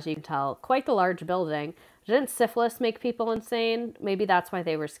photo, as you can tell. Quite the large building. Didn't syphilis make people insane? Maybe that's why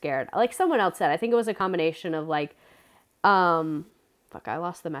they were scared. Like someone else said, I think it was a combination of, like, fuck, I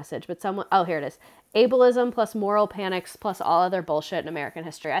lost the message, but oh, here it is. Ableism plus moral panics plus all other bullshit in American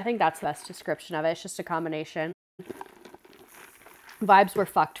history. I think that's the best description of it. It's just a combination. Vibes were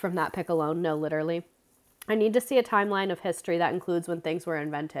fucked from that pic alone. No, literally. I need to see a timeline of history that includes when things were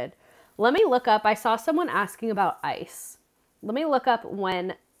invented. Let me look up, I saw someone asking about ice. Let me look up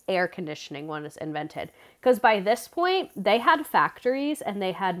when air conditioning was invented. Because by this point, they had factories and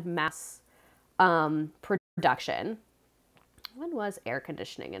they had mass production. When was air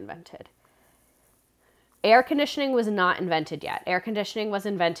conditioning invented? Air conditioning was not invented yet. Air conditioning was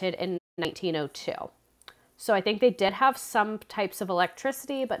invented in 1902. So I think they did have some types of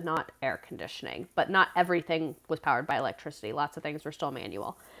electricity, but not air conditioning. But not everything was powered by electricity. Lots of things were still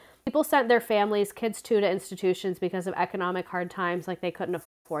manual. People sent their families, kids too, to institutions because of economic hard times, like they couldn't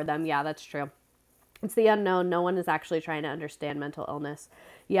afford them. Yeah, that's true. It's the unknown. No one is actually trying to understand mental illness.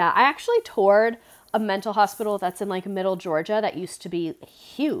 Yeah, I actually toured a mental hospital that's in, like, middle Georgia that used to be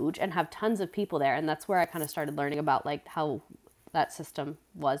huge and have tons of people there. And that's where I kind of started learning about, like, how that system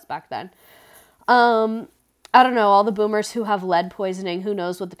was back then. I don't know, all the boomers who have lead poisoning, who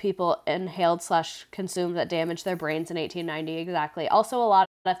knows what the people inhaled / consumed that damaged their brains in 1890, exactly. Also, a lot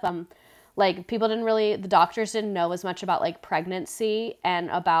of them, like, people didn't really, the doctors didn't know as much about, like, pregnancy and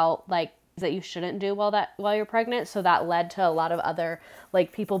about, like, that you shouldn't do while you're pregnant, so that led to a lot of other,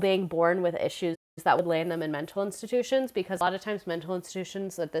 like, people being born with issues that would land them in mental institutions, because a lot of times mental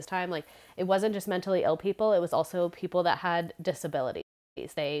institutions at this time, like, it wasn't just mentally ill people, it was also people that had disabilities.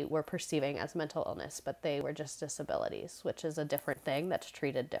 They were perceiving as mental illness, but they were just disabilities, which is a different thing that's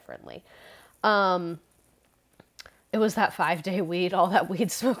treated differently. It was that 5-day weed, all that weed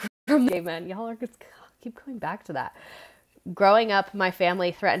smoke from the gay men. Y'all are just keep going back to that. Growing up, my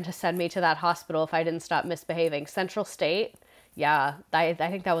family threatened to send me to that hospital if I didn't stop misbehaving. Central State, yeah, I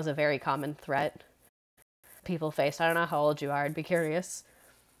think that was a very common threat people faced. I don't know how old you are. I'd be curious.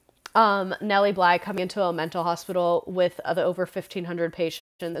 Nellie Bly coming into a mental hospital with over 1,500 patients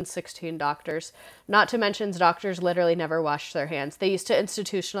and 16 doctors. Not to mention doctors literally never washed their hands. They used to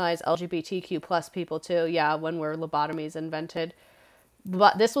institutionalize LGBTQ plus people too. Yeah, when were lobotomies invented?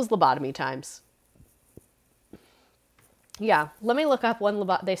 But this was lobotomy times. Yeah, let me look up when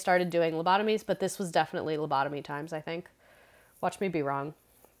they started doing lobotomies, but this was definitely lobotomy times, I think. Watch me be wrong.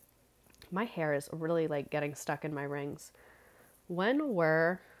 My hair is really like getting stuck in my rings. When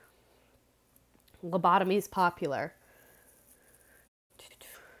were lobotomies popular?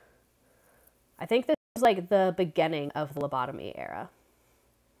 I think this is like the beginning of the lobotomy era.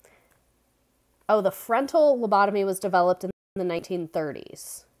 Oh, the frontal lobotomy was developed in the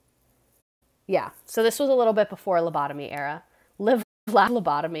 1930s. Yeah, so this was a little bit before lobotomy era. Live, laugh,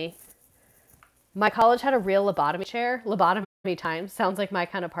 lobotomy. My college had a real lobotomy chair. Lobotomy time sounds like my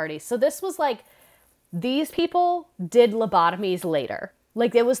kind of party. So this was like, these people did lobotomies later.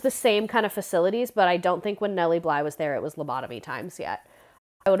 Like it was the same kind of facilities, but I don't think when Nellie Bly was there, it was lobotomy times yet.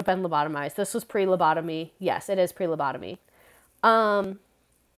 I would have been lobotomized. This was pre-lobotomy. Yes, it is pre-lobotomy.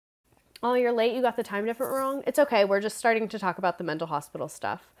 Oh, you're late. You got the time difference wrong. It's okay. We're just starting to talk about the mental hospital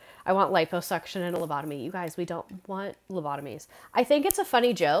stuff. I want liposuction and a lobotomy. You guys, we don't want lobotomies. I think it's a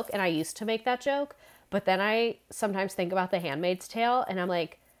funny joke, and I used to make that joke, but then I sometimes think about The Handmaid's Tale, and I'm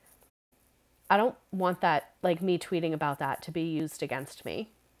like, I don't want that, like me tweeting about that to be used against me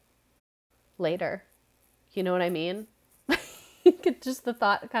later. You know what I mean? Just the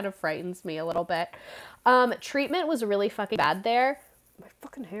thought kind of frightens me a little bit. Treatment was really fucking bad there. My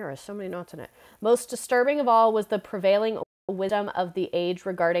fucking hair has so many knots in it. Most disturbing of all was the prevailing wisdom of the age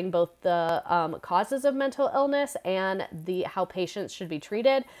regarding both the causes of mental illness and how patients should be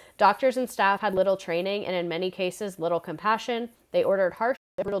treated. Doctors and staff had little training and in many cases little compassion. They ordered harsh,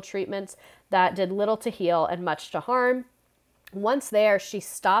 brutal treatments that did little to heal and much to harm. Once there, she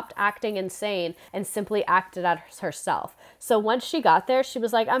stopped acting insane and simply acted as herself. So once she got there, she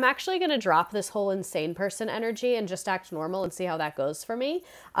was like, I'm actually going to drop this whole insane person energy and just act normal and see how that goes for me.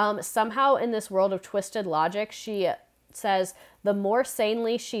 Somehow in this world of twisted logic, she says the more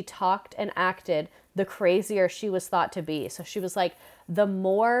sanely she talked and acted, the crazier she was thought to be. So she was like, the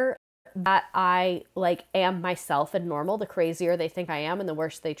more that I like am myself and normal, the crazier they think I am and the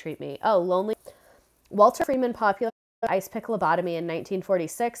worse they treat me. Oh, lonely. Walter Freeman popularized ice pick lobotomy in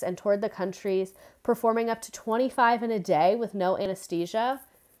 1946 and toured the countries, performing up to 25 in a day with no anesthesia.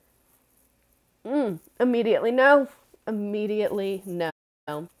 Immediately no. Immediately no.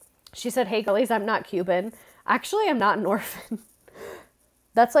 She said, hey girlies, I'm not Cuban. Actually, I'm not an orphan.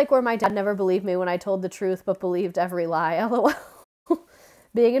 That's like where my dad never believed me when I told the truth but believed every lie. LOL.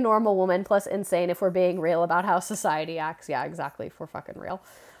 Being a normal woman plus insane if we're being real about how society acts. Yeah, exactly. If we're fucking real.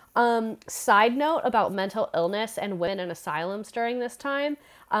 Side note about mental illness and women in asylums during this time.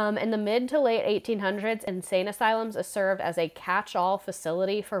 In the mid to late 1800s, insane asylums served as a catch-all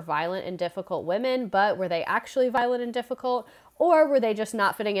facility for violent and difficult women, but were they actually violent and difficult, or were they just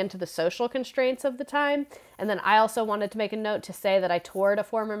not fitting into the social constraints of the time? And then I also wanted to make a note to say that I toured a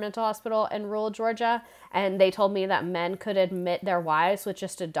former mental hospital in rural Georgia, and they told me that men could admit their wives with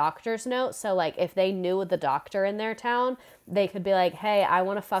just a doctor's note. So like if they knew the doctor in their town, they could be like, hey, I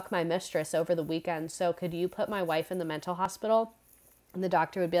want to fuck my mistress over the weekend, so could you put my wife in the mental hospital? And the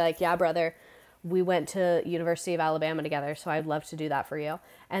doctor would be like, yeah, brother, we went to University of Alabama together, so I'd love to do that for you.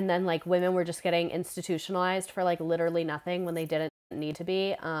 And then like women were just getting institutionalized for like literally nothing when they didn't need to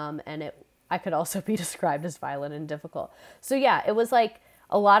be. I could also be described as violent and difficult. So yeah, it was like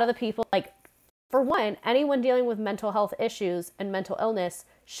a lot of the people, like for one, anyone dealing with mental health issues and mental illness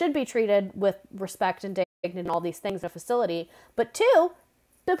should be treated with respect and dignity and all these things in a facility. But two,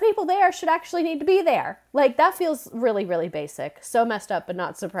 the people there should actually need to be there. Like that feels really, really basic. So messed up, but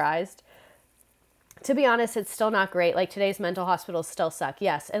not surprised. To be honest, it's still not great. Like today's mental hospitals still suck.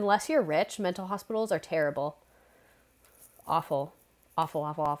 Yes, unless you're rich, mental hospitals are terrible. Awful. Awful,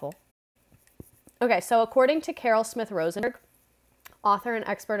 awful, awful. Okay, so according to Carol Smith Rosenberg, author and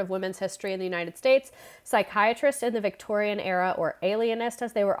expert of women's history in the United States, psychiatrists in the Victorian era, or alienists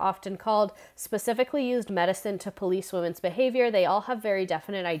as they were often called, specifically used medicine to police women's behavior. They all have very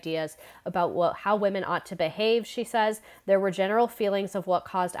definite ideas about how women ought to behave, she says. There were general feelings of what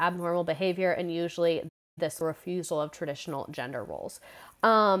caused abnormal behavior, and usually this refusal of traditional gender roles.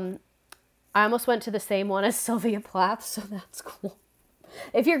 I almost went to the same one as Sylvia Plath, so that's cool.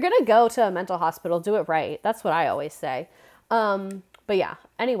 If you're going to go to a mental hospital, do it right. That's what I always say. But yeah,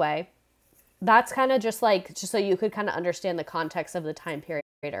 anyway, that's kind of just so you could kind of understand the context of the time period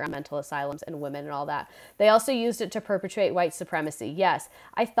on mental asylums and women and all that. They also used it to perpetuate white supremacy. Yes,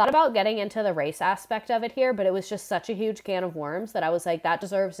 I thought about getting into the race aspect of it here, but it was just such a huge can of worms that I was like, that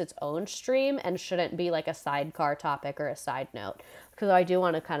deserves its own stream and shouldn't be like a sidecar topic or a side note, because I do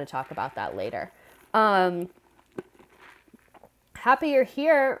want to kind of talk about that later. Happy you're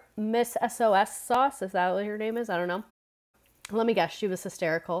here, Miss SOS Sauce. Is that what your name is? I don't know. Let me guess, she was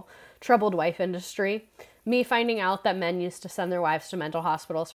hysterical. Troubled wife industry. Me finding out that men used to send their wives to mental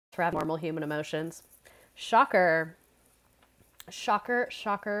hospitals for abnormal human emotions. Shocker. Shocker,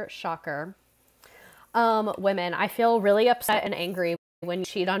 shocker, shocker. Women, I feel really upset and angry when you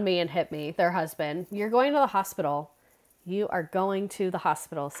cheat on me and hit me, their husband. You're going to the hospital. You are going to the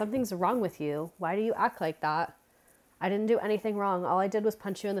hospital. Something's wrong with you. Why do you act like that? I didn't do anything wrong. All I did was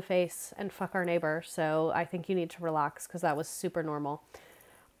punch you in the face and fuck our neighbor. So I think you need to relax because that was super normal.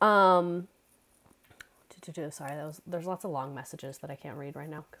 Sorry, there's lots of long messages that I can't read right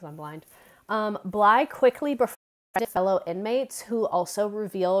now because I'm blind. Bly quickly befriended fellow inmates who also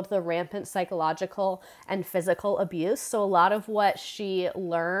revealed the rampant psychological and physical abuse. So a lot of what she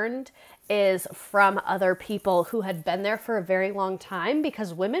learned is from other people who had been there for a very long time,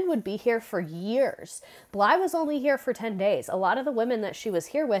 because women would be here for years. Bly was only here for 10 days. A lot of the women that she was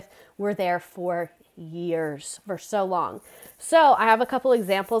here with were there for years, for so long. So I have a couple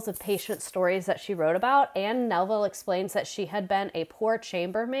examples of patient stories that she wrote about. Anne Neville explains that she had been a poor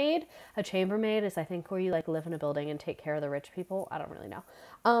chambermaid. A chambermaid is, I think, where you like live in a building and take care of the rich people. I don't really know.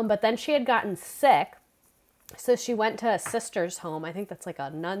 But then she had gotten sick. So she went to a sister's home, I think that's like a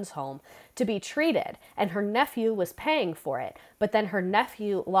nun's home, to be treated. And her nephew was paying for it. But then her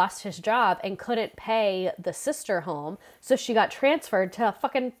nephew lost his job and couldn't pay the sister home. So she got transferred to a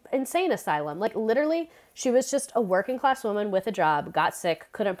fucking insane asylum. Like literally, she was just a working class woman with a job, got sick,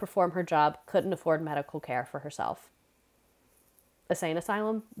 couldn't perform her job, couldn't afford medical care for herself. Insane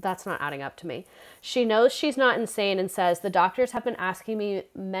asylum? That's not adding up to me. She knows she's not insane and says, the doctors have been asking me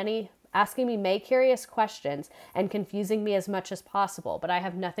many curious questions and confusing me as much as possible, but I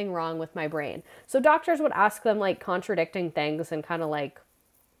have nothing wrong with my brain. So doctors would ask them like contradicting things and kind of like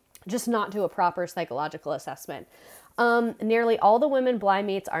just not do a proper psychological assessment. Nearly all the women Bly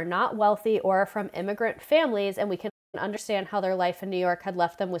meets are not wealthy or from immigrant families, and we can understand how their life in New York had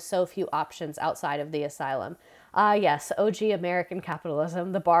left them with so few options outside of the asylum. Yes, OG American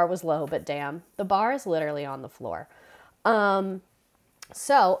capitalism. The bar was low, but damn, the bar is literally on the floor.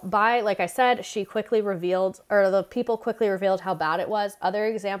 So like I said, she quickly revealed, or the people quickly revealed how bad it was. Other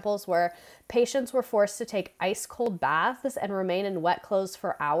examples were patients were forced to take ice cold baths and remain in wet clothes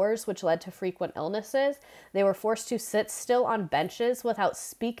for hours, which led to frequent illnesses. They were forced to sit still on benches without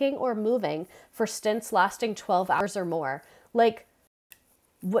speaking or moving for stints lasting 12 hours or more. Like,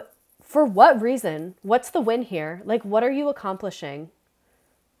 what, for what reason? What's the win here? Like, what are you accomplishing?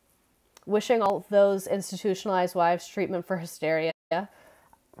 Wishing all those institutionalized wives treatment for hysteria.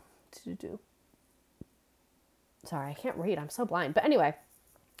 Sorry, I can't read. I'm so blind. But anyway,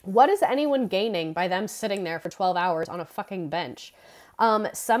 what is anyone gaining by them sitting there for 12 hours on a fucking bench?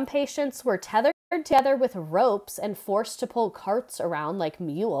 Some patients were tethered together with ropes and forced to pull carts around like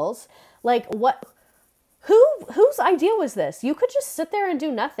mules. Like what? Whose idea was this? You could just sit there and do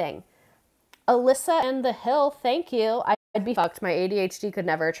nothing. Alyssa and the Hill, thank you. I'd be fucked. My ADHD could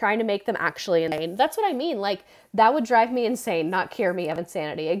never. Trying to make them actually insane. That's what I mean. Like, that would drive me insane, not cure me of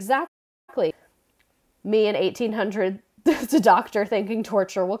insanity. Exactly. Me in 1800, the doctor thinking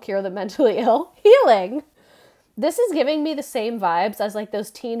torture will cure the mentally ill. Healing. This is giving me the same vibes as like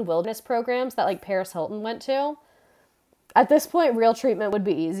those teen wilderness programs that like Paris Hilton went to. At this point, real treatment would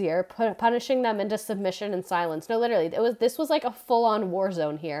be easier, punishing them into submission and silence. No, literally, this was like a full-on war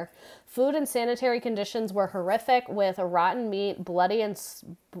zone here. Food and sanitary conditions were horrific, with rotten meat, bloody and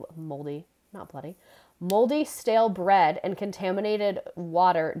moldy, stale bread, and contaminated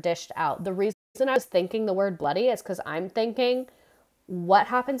water dished out. The reason I was thinking the word bloody is because I'm thinking, what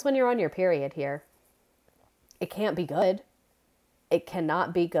happens when you're on your period here? It can't be good. It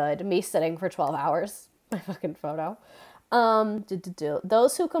cannot be good. Me sitting for 12 hours. My fucking photo.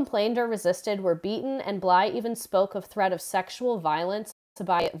 Those who complained or resisted were beaten, and Bly even spoke of threat of sexual violence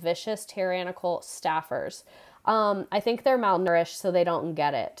by vicious, tyrannical staffers. I think they're malnourished, so they don't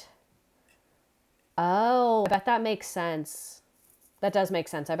get it. Oh, I bet that makes sense. That does make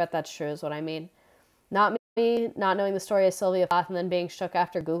sense. I bet that's true is what I mean. Not me not knowing the story of Sylvia Plath and then being shook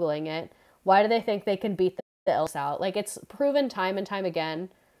after Googling it. Why do they think they can beat the ills out? Like, it's proven time and time again.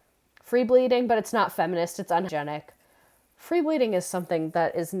 Free bleeding, but it's not feminist. It's unhygienic. Free bleeding is something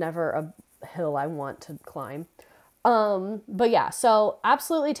that is never a hill I want to climb. But yeah, so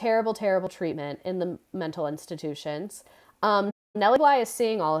absolutely terrible, terrible treatment in the mental institutions. Nellie Bly is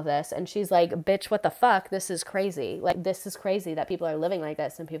seeing all of this and she's like, bitch, what the fuck? This is crazy. Like, this is crazy that people are living like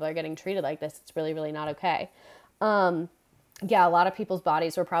this and people are getting treated like this. It's really, really not okay. Yeah, a lot of people's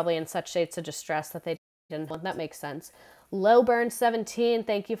bodies were probably in such states of distress that they didn't. Well, that makes sense. Lowburn17,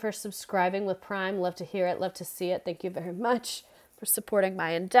 thank you for subscribing with Prime. Love to hear it. Love to see it. Thank you very much for supporting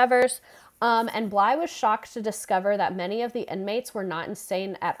my endeavors. And Bly was shocked to discover that many of the inmates were not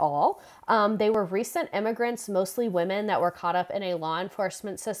insane at all. They were recent immigrants, mostly women, that were caught up in a law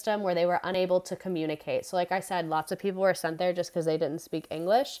enforcement system where they were unable to communicate. So like I said, lots of people were sent there just because they didn't speak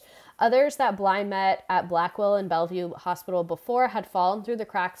English. Others that Bly met at Blackwell and Bellevue Hospital before had fallen through the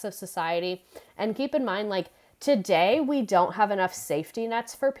cracks of society. And keep in mind, like, today we don't have enough safety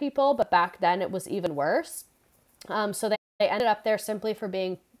nets for people, but back then it was even worse. So they ended up there simply for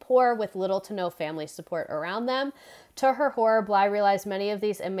being poor with little to no family support around them. To her horror, Bly realized many of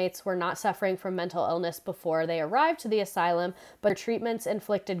these inmates were not suffering from mental illness before they arrived to the asylum, but their treatments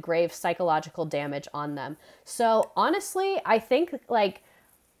inflicted grave psychological damage on them. So honestly, I think, like,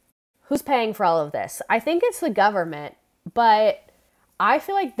 who's paying for all of this? I think it's the government, but I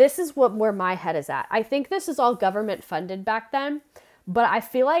feel like this is where my head is at. I think this is all government funded back then. But I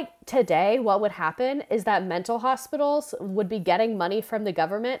feel like today what would happen is that mental hospitals would be getting money from the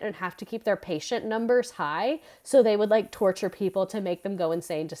government and have to keep their patient numbers high. So they would like torture people to make them go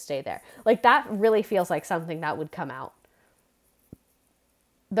insane to stay there. Like, that really feels like something that would come out.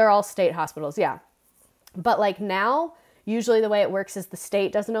 They're all state hospitals, yeah. But like now, usually the way it works is the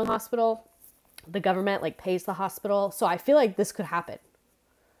state doesn't own the hospital. The government like pays the hospital. So I feel like this could happen.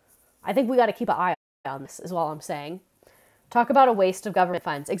 I think we got to keep an eye on this is all I'm saying. Talk about a waste of government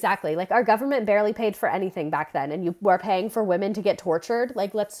funds. Exactly. Like, our government barely paid for anything back then, and you were paying for women to get tortured.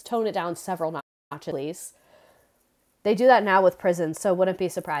 Like, let's tone it down several notches, please. They do that now with prisons, so wouldn't be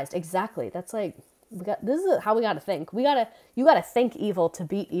surprised. Exactly. That's like, this is how we got to think. You got to think evil to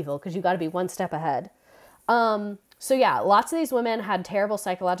beat evil, because you got to be one step ahead. So yeah, lots of these women had terrible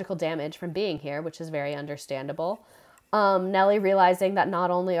psychological damage from being here, which is very understandable. Nellie realizing that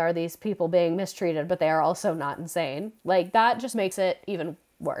not only are these people being mistreated, but they are also not insane. Like, that just makes it even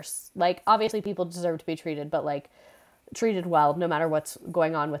worse. Like, obviously people deserve to be treated, but like, treated well, no matter what's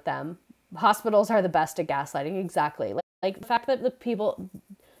going on with them. Hospitals are the best at gaslighting. Exactly. Like the fact that the people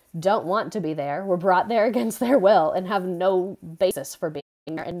don't want to be there, were brought there against their will, and have no basis for being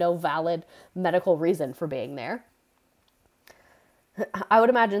there and no valid medical reason for being there. I would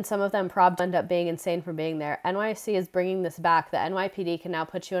imagine some of them probably end up being insane for being there. NYC is bringing this back. The NYPD can now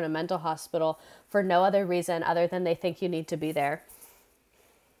put you in a mental hospital for no other reason other than they think you need to be there.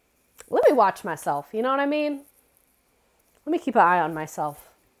 Let me watch myself. You know what I mean? Let me keep an eye on myself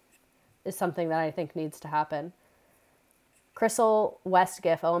is something that I think needs to happen. Crystal West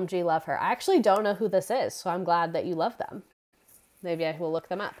GIF, OMG, love her. I actually don't know who this is, so I'm glad that you love them. Maybe I will look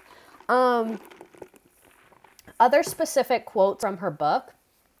them up. Other specific quotes from her book.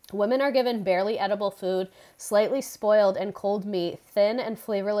 Women are given barely edible food, slightly spoiled and cold meat, thin and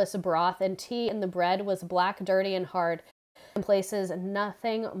flavorless broth, and tea, and the bread was black, dirty, and hard. In places,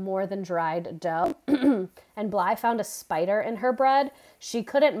 nothing more than dried dough. And Bly found a spider in her bread. She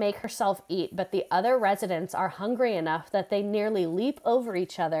couldn't make herself eat, but the other residents are hungry enough that they nearly leap over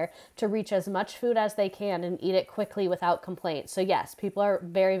each other to reach as much food as they can and eat it quickly without complaint. So yes, people are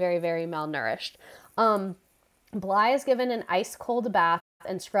very, very, very malnourished. Bly is given an ice-cold bath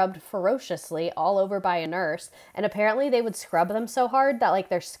and scrubbed ferociously all over by a nurse. And apparently they would scrub them so hard that like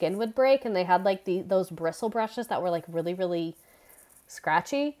their skin would break, and they had like those bristle brushes that were like really, really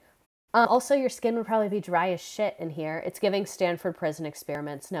scratchy. Also, your skin would probably be dry as shit in here. It's giving Stanford prison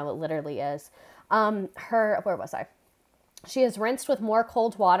experiments. No, it literally is. Where was I? She is rinsed with more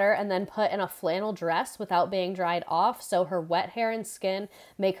cold water and then put in a flannel dress without being dried off, so her wet hair and skin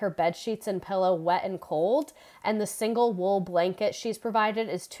make her bed sheets and pillow wet and cold, and the single wool blanket she's provided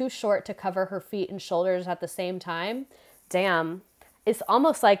is too short to cover her feet and shoulders at the same time. Damn. It's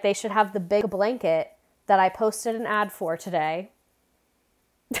almost like they should have the big blanket that I posted an ad for today.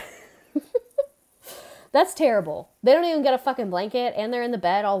 That's terrible. They don't even get a fucking blanket, and they're in the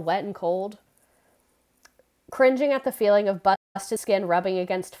bed all wet and cold. Cringing at the feeling of busted skin rubbing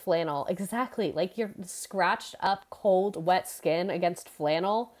against flannel. Exactly. Like, you're scratched up, cold, wet skin against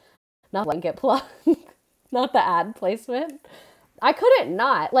flannel. Not blanket plug. Not the ad placement. I couldn't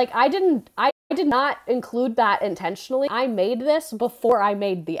not. Like, I did not include that intentionally. I made this before I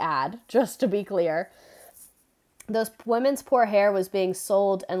made the ad, just to be clear. Those women's poor hair was being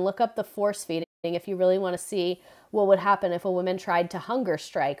sold, and look up the force feeding if you really want to see what would happen if a woman tried to hunger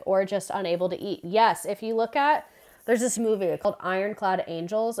strike or just unable to eat. Yes, if you look at, there's this movie called Ironclad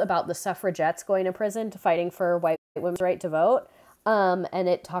Angels about the suffragettes going to prison to fighting for white women's right to vote. And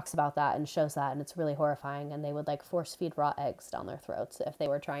it talks about that and shows that, and it's really horrifying. And they would like force feed raw eggs down their throats if they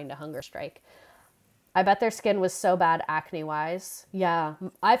were trying to hunger strike. I bet their skin was so bad acne wise. Yeah.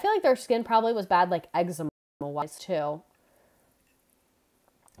 I feel like their skin probably was bad like eczema wise too.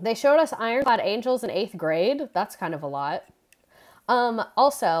 They showed us ironclad angels in 8th grade. That's kind of a lot.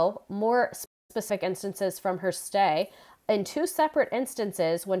 Also, more specific instances from her stay. In 2 separate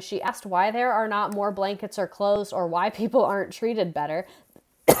instances, when she asked why there are not more blankets or clothes or why people aren't treated better.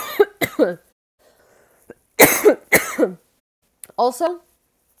 Also,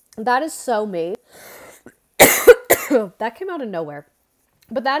 that is so me. That came out of nowhere.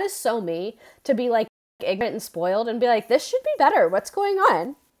 But that is so me to be like ignorant and spoiled and be like, this should be better. What's going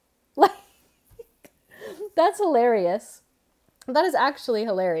on? Like, that's hilarious. That is actually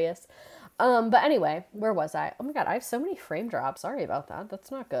hilarious. But anyway, where was I? Oh my God, I have so many frame drops. Sorry about that.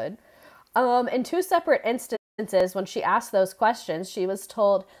 That's not good. In 2 separate instances, when she asked those questions, she was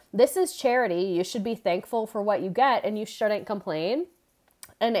told, this is charity. You should be thankful for what you get and you shouldn't complain.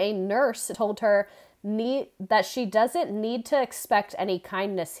 And a nurse told her that she doesn't need to expect any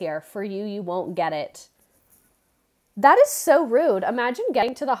kindness here. For you, you won't get it. That is so rude. Imagine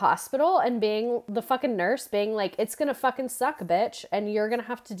getting to the hospital and being the fucking nurse being like, it's gonna fucking suck, bitch, and you're gonna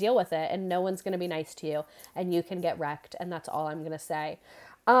have to deal with it, and no one's gonna be nice to you, and you can get wrecked, and that's all I'm gonna say.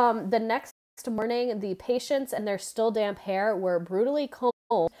 The next morning, the patients and their still damp hair were brutally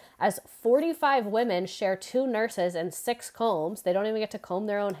combed as 45 women share 2 nurses and 6 combs. They don't even get to comb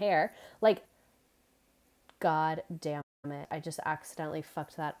their own hair. Like, God damn it. I just accidentally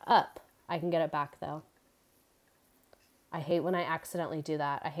fucked that up. I can get it back, though. I hate when I accidentally do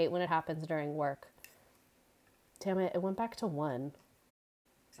that. I hate when it happens during work. Damn it, it went back to 1.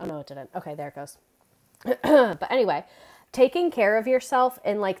 Oh, no, it didn't. Okay, there it goes. But anyway, taking care of yourself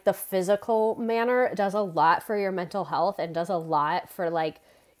in, like, the physical manner does a lot for your mental health and does a lot for, like,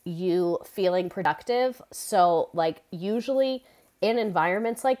 you feeling productive. So, like, usually in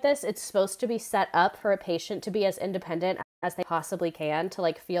environments like this, it's supposed to be set up for a patient to be as independent as they possibly can to,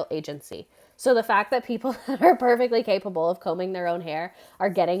 like, feel agency. So the fact that people that are perfectly capable of combing their own hair are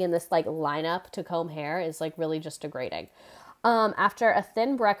getting in this like lineup to comb hair is like really just degrading. After a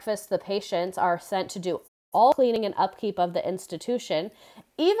thin breakfast, the patients are sent to do all cleaning and upkeep of the institution,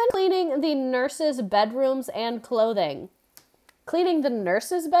 even cleaning the nurses' bedrooms and clothing. Cleaning the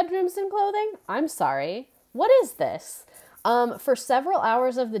nurses' bedrooms and clothing? I'm sorry. What is this? For several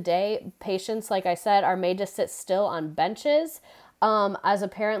hours of the day, patients, like I said, are made to sit still on benches. As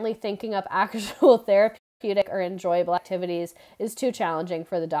apparently thinking up actual therapeutic or enjoyable activities is too challenging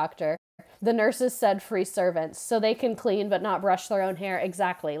for the doctor. The nurses said free servants, so they can clean but not brush their own hair.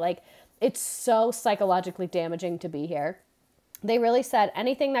 Exactly. Like, it's so psychologically damaging to be here. They really said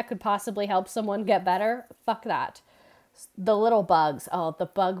anything that could possibly help someone get better, fuck that. The little bugs,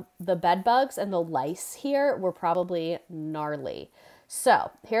 the bed bugs and the lice here were probably gnarly. So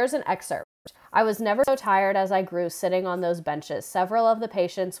here's an excerpt. I was never so tired as I grew sitting on those benches. Several of the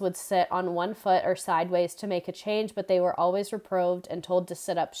patients would sit on 1 foot or sideways to make a change, but they were always reproved and told to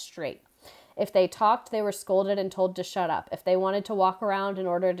sit up straight. If they talked, they were scolded and told to shut up. If they wanted to walk around in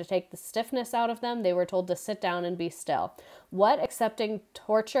order to take the stiffness out of them, they were told to sit down and be still. What accepting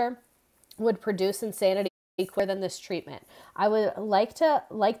torture would produce insanity quicker than this treatment? I would like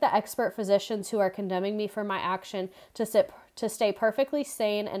the expert physicians who are condemning me for my action to stay perfectly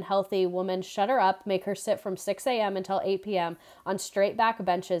sane and healthy. Woman, shut her up, make her sit from 6 a.m. until 8 p.m. on straight back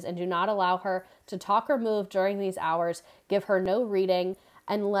benches and do not allow her to talk or move during these hours. Give her no reading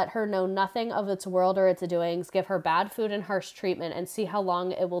and let her know nothing of its world or its doings. Give her bad food and harsh treatment and see how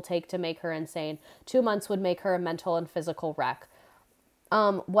long it will take to make her insane. 2 months would make her a mental and physical wreck.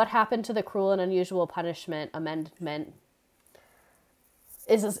 What happened to the cruel and unusual punishment amendment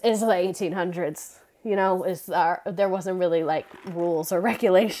is the 1800s. You know, there wasn't really like rules or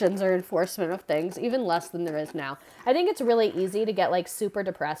regulations or enforcement of things, even less than there is now. I think it's really easy to get like super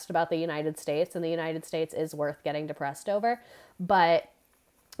depressed about the United States, and the United States is worth getting depressed over, but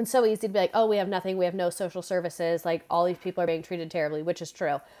it's so easy to be like, oh, we have nothing, we have no social services, like all these people are being treated terribly, which is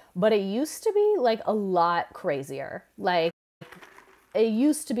true. But it used to be like a lot crazier. Like, it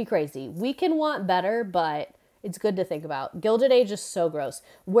used to be crazy. We can want better, but it's good to think about. Gilded Age is so gross.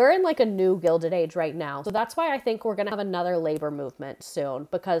 We're in like a new Gilded Age right now. So that's why I think we're going to have another labor movement soon,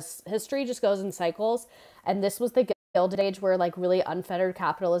 because history just goes in cycles. And this was the Gilded Age where like really unfettered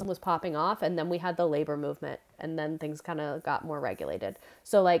capitalism was popping off. And then we had the labor movement, and then things kind of got more regulated.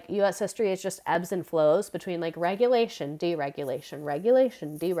 So like US history is just ebbs and flows between like regulation, deregulation,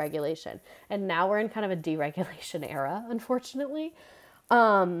 regulation, deregulation. And now we're in kind of a deregulation era, unfortunately.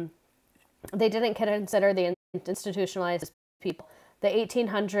 They didn't consider the institutionalized people. The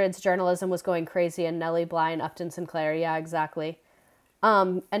 1800s journalism was going crazy, and Nellie Bly and Upton Sinclair. Yeah, exactly.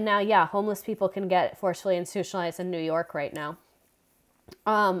 And now, yeah, homeless people can get forcefully institutionalized in New York right now.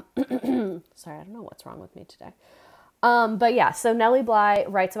 Sorry, I don't know what's wrong with me today. But yeah, so Nellie Bly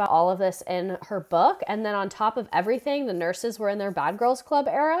writes about all of this in her book. And then on top of everything, the nurses were in their Bad Girls Club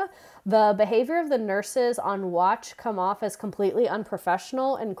era. The behavior of the nurses on watch come off as completely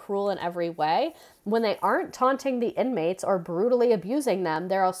unprofessional and cruel in every way. When they aren't taunting the inmates or brutally abusing them,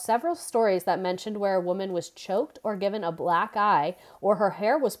 there are several stories that mentioned where a woman was choked or given a black eye, or her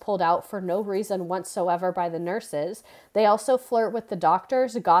hair was pulled out for no reason whatsoever by the nurses. They also flirt with the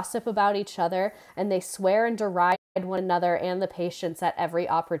doctors, gossip about each other, and they swear and deride one another and the patients at every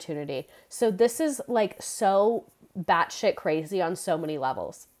opportunity. So this is like so batshit crazy on so many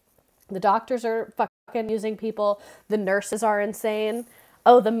levels. The doctors are fucking using people. The nurses are insane.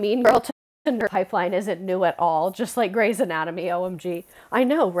 Oh, the mean girl to nurse pipeline isn't new at all. Just like Grey's Anatomy, OMG. I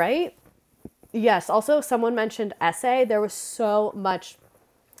know, right? Yes, also someone mentioned essay. There was so much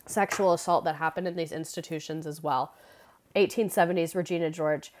sexual assault that happened in these institutions as well. 1870s, Regina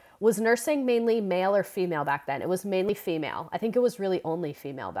George. Was nursing mainly male or female back then? It was mainly female. I think it was really only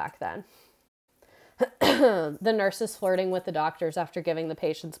female back then. The nurses flirting with the doctors after giving the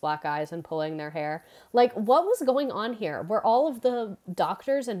patients black eyes and pulling their hair. Like, what was going on here? Were all of the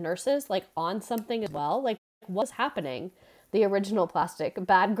doctors and nurses, like, on something as well? Like, what was happening? The original plastic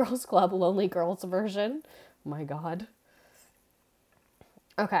Bad Girls Club, Lonely Girls version. Oh my God.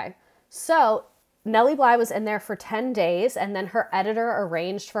 Okay, so Nellie Bly was in there for 10 days, and then her editor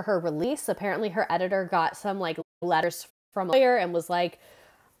arranged for her release. Apparently her editor got some, like, letters from a lawyer and was like,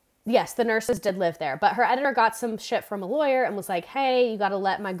 yes, the nurses did live there, but her editor got some shit from a lawyer and was like, hey, you got to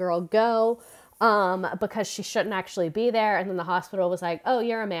let my girl go because she shouldn't actually be there. And then the hospital was like, oh,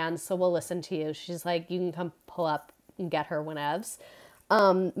 you're a man, so we'll listen to you. She's like, you can come pull up and get her whenevs.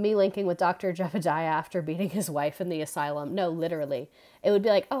 Me linking with Dr. Jebediah after beating his wife in the asylum. No, literally. It would be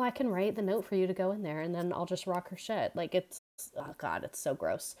like, oh, I can write the note for you to go in there and then I'll just rock her shit. Like, it's, oh God, it's so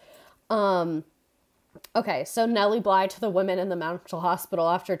gross. Okay, so Nellie Bly to the women in the mental hospital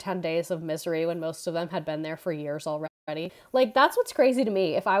after 10 days of misery when most of them had been there for years already. Like, that's what's crazy to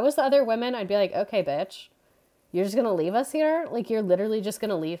me. If I was the other women, I'd be like, okay, bitch, you're just gonna leave us here? Like, you're literally just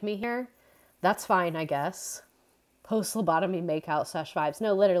gonna leave me here? That's fine, I guess. Post-lobotomy makeout sesh vibes.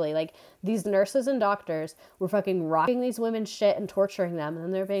 No, literally, like, these nurses and doctors were fucking rocking these women's shit and torturing them, and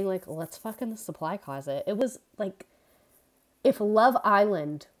then they're being like, let's fuck in the supply closet. It was, like, if Love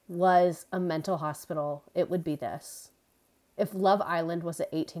Island was a mental hospital, it would be this. If Love Island was a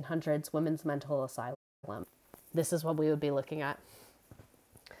 1800s women's mental asylum, this is what we would be looking at.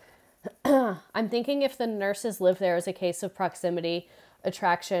 I'm thinking if the nurses lived there as a case of proximity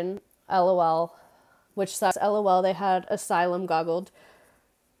attraction, LOL, which sucks, LOL, they had asylum goggled.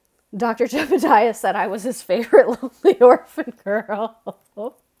 Dr. Jebediah said I was his favorite lonely orphan girl.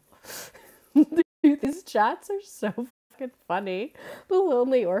 Dude, these chats are so funny. The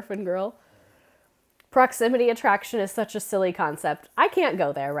lonely orphan girl. Proximity attraction is such a silly concept. I can't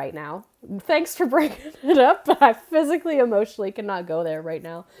go there right now. Thanks for bringing it up, but I physically, emotionally cannot go there right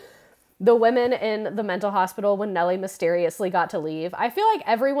now. The women in the mental hospital when Nellie mysteriously got to leave, I feel like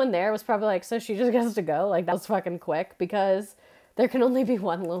everyone there was probably like, so she just gets to go? Like, that was fucking quick because there can only be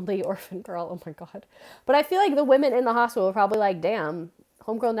one lonely orphan girl. Oh my God. But I feel like the women in the hospital were probably like, damn,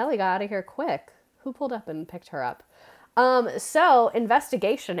 homegirl Nellie got out of here quick. Who pulled up and picked her up? So,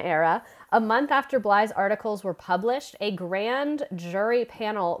 investigation era. A month after Bly's articles were published, a grand jury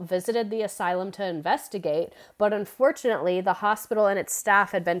panel visited the asylum to investigate, but unfortunately, the hospital and its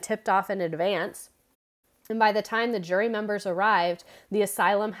staff had been tipped off in advance. And by the time the jury members arrived, the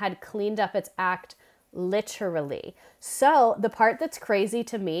asylum had cleaned up its act literally. So, the part that's crazy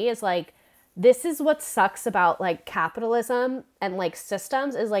to me is like, this is what sucks about like capitalism and like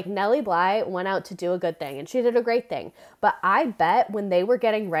systems is like Nellie Bly went out to do a good thing and she did a great thing. But I bet when they were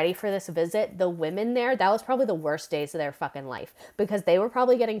getting ready for this visit, the women there, that was probably the worst days of their fucking life because they were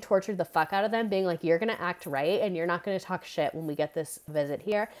probably getting tortured the fuck out of them being like, you're going to act right and you're not going to talk shit when we get this visit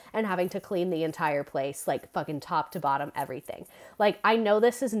here and having to clean the entire place, like fucking top to bottom, everything. Like, I know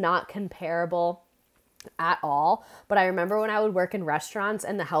this is not comparable at all, but I remember when I would work in restaurants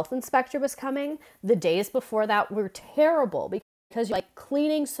and the health inspector was coming, the days before that were terrible because you're like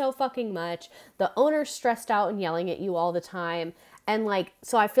cleaning so fucking much, the owner's stressed out and yelling at you all the time, and like,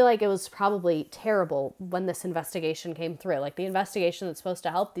 so I feel like it was probably terrible when this investigation came through. Like, the investigation that's supposed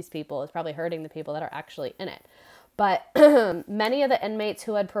to help these people is probably hurting the people that are actually in it. But many of the inmates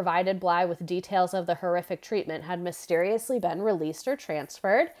who had provided Bly with details of the horrific treatment had mysteriously been released or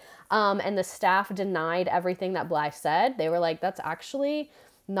transferred. And the staff denied everything that Bly said. They were like, that's actually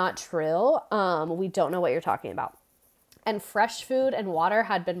not true. We don't know what you're talking about. And fresh food and water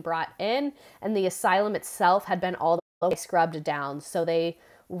had been brought in, and the asylum itself had been all the way scrubbed down. So they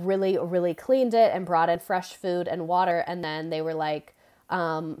really, really cleaned it and brought in fresh food and water. And then they were like,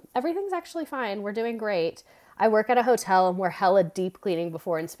 everything's actually fine. We're doing great. I work at a hotel and we're hella deep cleaning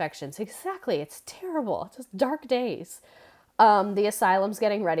before inspections. Exactly. It's terrible. It's just dark days. The asylum's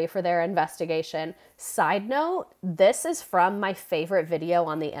getting ready for their investigation. Side note, this is from my favorite video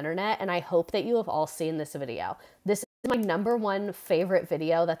on the internet, and I hope that you have all seen this video. This is my #1 favorite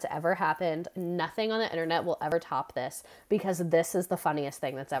video that's ever happened. Nothing on the internet will ever top this, because this is the funniest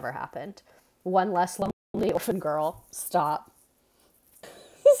thing that's ever happened. One less lonely orphan girl. Stop.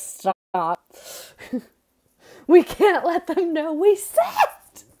 Stop. We can't let them know we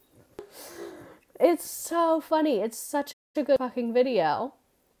said. It's so funny. It's such a good fucking video.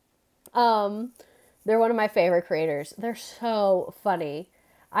 They're one of my favorite creators. They're so funny.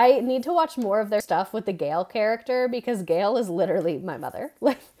 I need to watch more of their stuff with the Gail character, because Gail is literally my mother.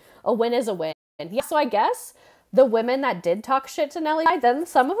 Like, a win is a win. Yeah, so I guess the women that did talk shit to Nellie Bly, then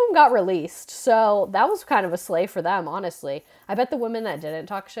some of them got released. So that was kind of a slay for them, honestly. I bet the women that didn't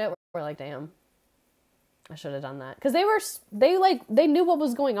talk shit were like, damn, I should have done that. Because they knew what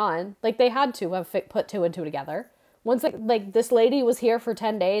was going on. Like, they had to have put 2 and 2 together. Once, like this lady was here for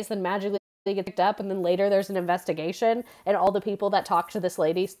 10 days, then magically get picked up, and then later there's an investigation, and all the people that talked to this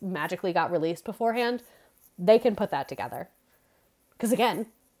lady magically got released beforehand, they can put that together. Because again,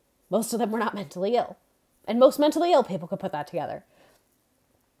 most of them were not mentally ill. And most mentally ill people could put that together.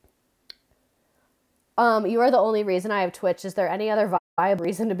 You are the only reason I have Twitch. Is there any other viable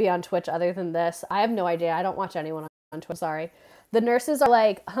reason to be on Twitch other than this? I have no idea. I don't watch anyone on Twitch, sorry. The nurses are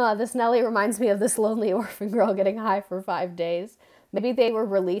like, this Nellie reminds me of this lonely orphan girl getting high for 5 days. Maybe they were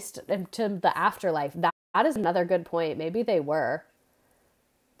released into the afterlife. That is another good point. Maybe they were.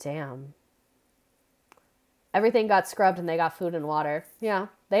 Damn. Everything got scrubbed and they got food and water. Yeah,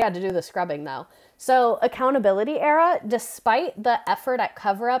 they had to do the scrubbing though. So, accountability era, despite the effort at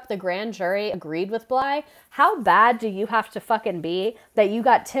cover-up, the grand jury agreed with Bly. How bad do you have to fucking be that you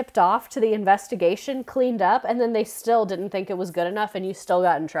got tipped off to the investigation, cleaned up, and then they still didn't think it was good enough and you still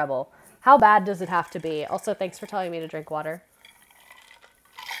got in trouble? How bad does it have to be? Also, thanks for telling me to drink water.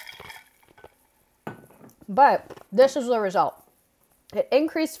 But this is the result. It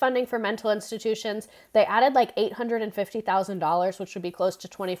increased funding for mental institutions. They added like $850,000, which would be close to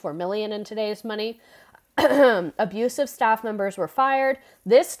 $24 million in today's money. Abusive staff members were fired.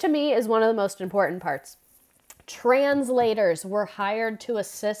 This, to me, is one of the most important parts. Translators were hired to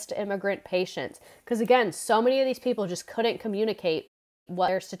assist immigrant patients. Because again, so many of these people just couldn't communicate what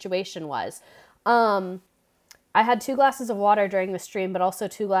their situation was. I had 2 glasses of water during the stream, but also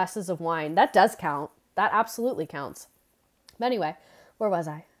 2 glasses of wine. That does count. That absolutely counts. But anyway, where was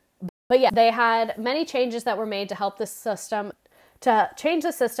I? But yeah, they had many changes that were made to help the system, to change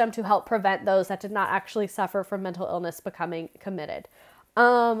the system to help prevent those that did not actually suffer from mental illness becoming committed.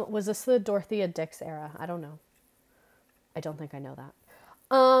 Was this the Dorothea Dix era? I don't know. I don't think I know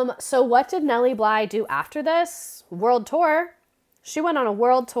that. So what did Nellie Bly do after this? World tour. She went on a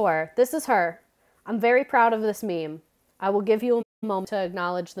world tour. This is her. I'm very proud of this meme. I will give you a moment to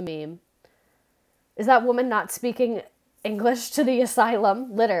acknowledge the meme. Is that woman not speaking English to the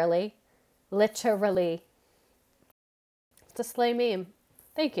asylum? Literally. Literally. It's a slay meme.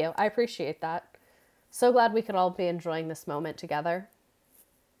 Thank you. I appreciate that. So glad we could all be enjoying this moment together.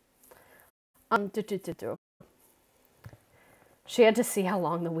 She had to see how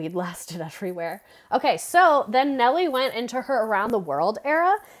long the weed lasted everywhere. Okay, so then Nellie went into her around the world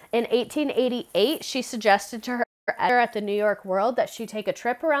era. In 1888, she suggested to her editor at the New York World that she take a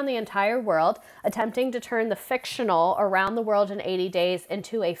trip around the entire world, attempting to turn the fictional around the world in 80 days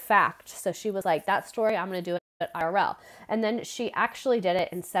into a fact. So she was like, that story, I'm going to do it at IRL. And then she actually did it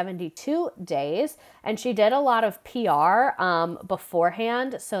in 72 days. And she did a lot of PR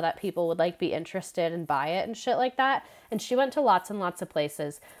beforehand so that people would like be interested and buy it and shit like that. And she went to lots and lots of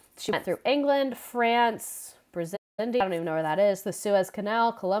places. She went through England, France, Brazil, I don't even know where that is, the Suez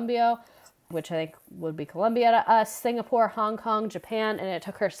Canal, Colombia, which I think would be Colombia to us, Singapore, Hong Kong, Japan, and it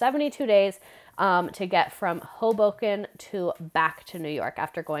took her 72 days to get from Hoboken to back to New York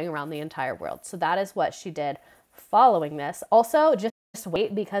after going around the entire world. So that is what she did following this. Also, just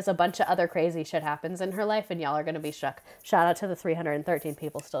wait, because a bunch of other crazy shit happens in her life and y'all are going to be shook. Shout out to the 313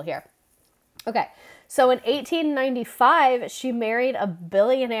 people still here. Okay, so in 1895, she married a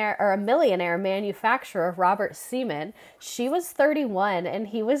millionaire manufacturer, Robert Seaman. She was 31 and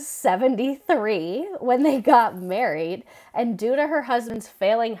he was 73 when they got married. And due to her husband's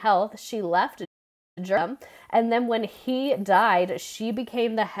failing health, she left Germany. And then when he died, she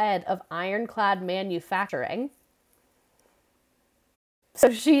became the head of ironclad manufacturing. So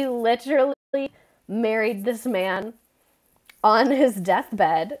she literally married this man on his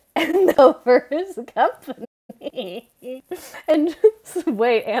deathbed and over his company. And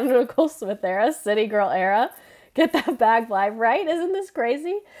wait, Anna Nicole Smith era, City Girl era. Get that bag live, right? Isn't this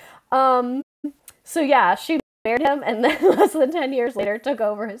crazy? So yeah, she married him and then less than 10 years later took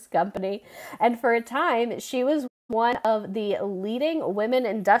over his company. And for a time, she was one of the leading women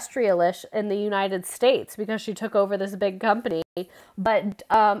industrialists in the United States because she took over this big company. But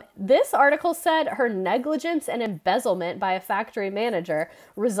this article said her negligence and embezzlement by a factory manager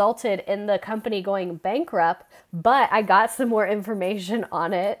resulted in the company going bankrupt. But I got some more information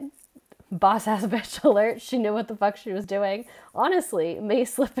on it. Boss ass bitch alert. She knew what the fuck she was doing. Honestly, May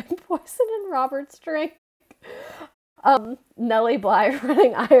slipping poison in Robert's drink. Nellie Bly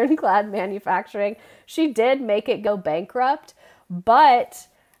running ironclad manufacturing. She did make it go bankrupt, but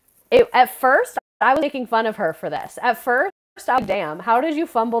at first I was making fun of her for this. At first, I was, damn, how did you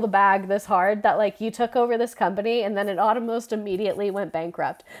fumble the bag this hard that like you took over this company and then it almost immediately went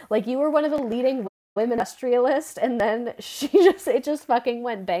bankrupt? Like you were one of the leading women industrialists and then it just fucking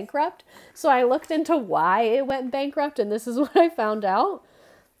went bankrupt. So I looked into why it went bankrupt and this is what I found out.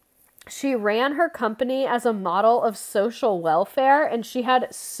 She ran her company as a model of social welfare, and she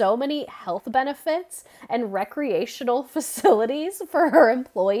had so many health benefits and recreational facilities for her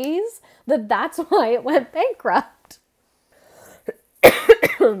employees that that's why it went bankrupt.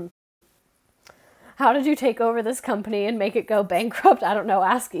 How did you take over this company and make it go bankrupt? I don't know.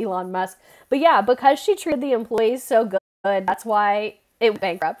 Ask Elon Musk. But yeah, because she treated the employees so good, that's why it went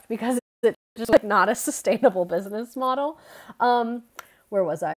bankrupt, because it's just like not a sustainable business model. Where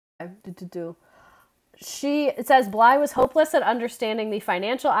was I? It says Bly was hopeless at understanding the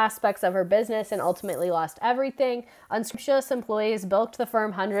financial aspects of her business and ultimately lost everything. Unscrupulous employees bilked the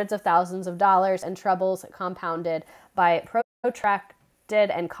firm hundreds of thousands of dollars, and troubles compounded by protracted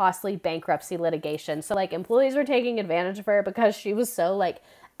and costly bankruptcy litigation. So like employees were taking advantage of her because she was so like,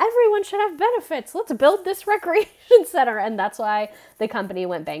 everyone should have benefits. Let's build this recreation center. And that's why the company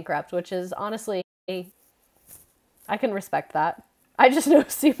went bankrupt, which is honestly, I can respect that. I just know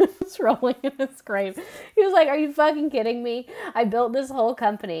Steven was rolling in his grave. He was like, are you fucking kidding me? I built this whole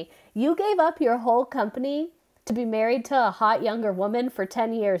company. You gave up your whole company to be married to a hot younger woman for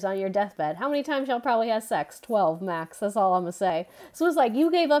 10 years on your deathbed. How many times y'all probably had sex? 12 max. That's all I'm going to say. So it's like,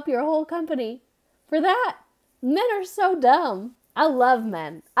 you gave up your whole company for that. Men are so dumb. I love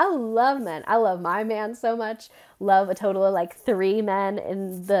men. I love men. I love my man so much. Love a total of like 3 men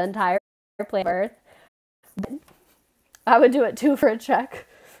in the entire planet Earth. I would do it too for a check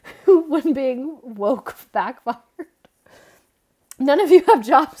when being woke backfired. None of you have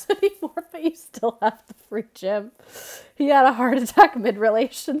jobs anymore, but you still have the free gym. He had a heart attack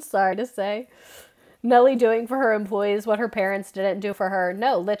mid-relation, sorry to say. Nellie doing for her employees what her parents didn't do for her.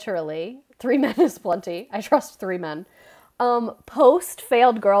 No, literally. 3 men is plenty. I trust 3 men.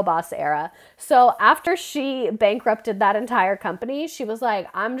 Post-failed girl boss era. So after she bankrupted that entire company, she was like,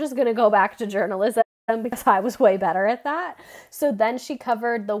 I'm just going to go back to journalism because I was way better at that. So then she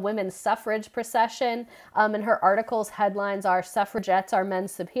covered the women's suffrage procession. And her article's headlines are "Suffragettes Are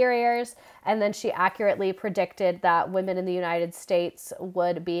Men's Superiors." And then she accurately predicted that women in the United States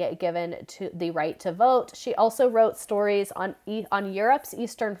would be given to the right to vote. She also wrote stories on Europe's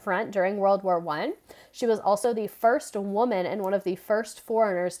Eastern Front during World War I. She was also the first woman and one of the first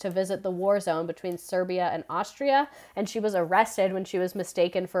foreigners to visit the war zone between Serbia and Austria. And she was arrested when she was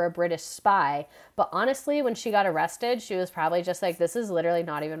mistaken for a British spy. But honestly, when she got arrested, she was probably just like, this is literally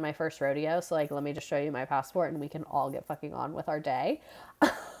not even my first rodeo. So like, let me just show you my passport and we can all get fucking on with our day.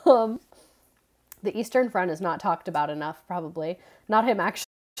 The Eastern Front is not talked about enough, probably. Not him actually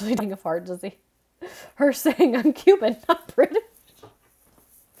dying of heart disease. Her saying, I'm Cuban, not British.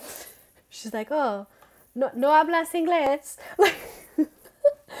 She's like, oh, no hablas inglés.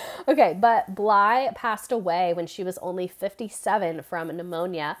 Okay, but Bly passed away when she was only 57 from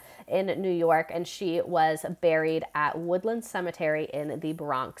pneumonia in New York, and she was buried at Woodland Cemetery in the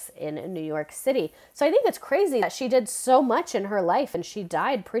Bronx in New York City. So I think it's crazy that she did so much in her life, and she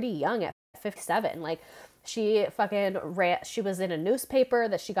died pretty young at 57. Like, she fucking ran, she was in a newspaper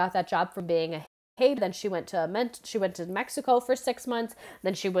that she got that job from being a Then she went to Mexico for 6 months.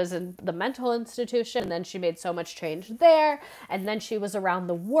 Then she was in the mental institution. And then she made so much change there. And then she was around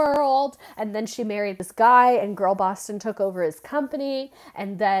the world. And then she married this guy, and Girl Boston took over his company.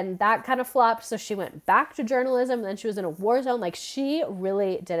 And then that kind of flopped. So she went back to journalism. And then she was in a war zone. Like, she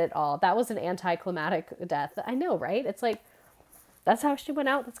really did it all. That was an anticlimactic death. I know, right? It's like, that's how she went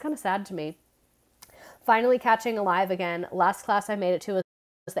out. That's kind of sad to me. Finally catching alive again. Last class I made it to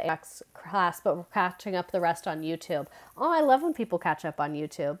was the AX class, but we're catching up the rest on YouTube. Oh, I love when people catch up on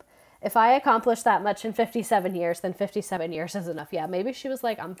YouTube. If I accomplished that much in 57 years, then 57 years is enough. Yeah, maybe she was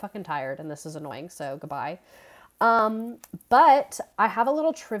like, I'm fucking tired and this is annoying, so goodbye. But I have a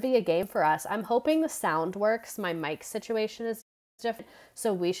little trivia game for us. I'm hoping the sound works. My mic situation is different,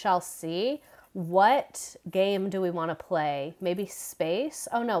 so we shall see. What game do we want to play? Maybe space?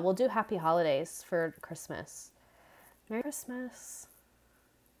 Oh no, we'll do Happy Holidays for Christmas. Merry Christmas.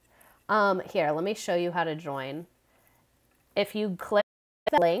 Here, let me show you how to join. If you click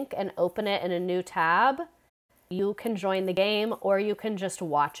the link and open it in a new tab, you can join the game, or you can just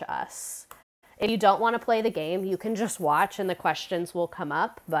watch us. If you don't want to play the game, you can just watch and the questions will come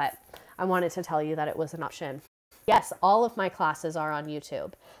up, but I wanted to tell you that it was an option. Yes, all of my classes are on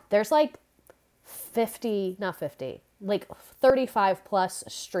YouTube. There's like 35 plus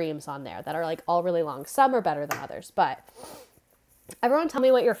streams on there that are like all really long. Some are better than others, but everyone tell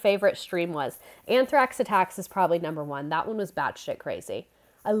me what your favorite stream was. Anthrax Attacks is probably number one. That one was batshit crazy.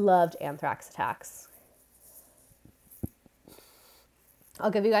 I loved Anthrax Attacks. I'll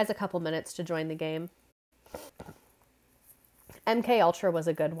give you guys a couple minutes to join the game. MK Ultra was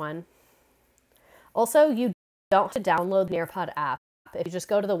a good one. Also, you don't have to download the Nearpod app. If you just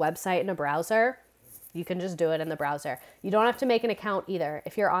go to the website in a browser, you can just do it in the browser. You don't have to make an account either.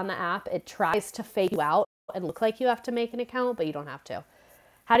 If you're on the app, it tries to fake you out and look like you have to make an account, but you don't have to.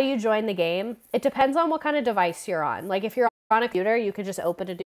 How do you join the game? It depends on what kind of device you're on. Like if you're on a computer, you could just open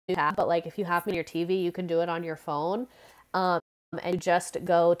a new tab, but like if you have your TV, you can do it on your phone. And just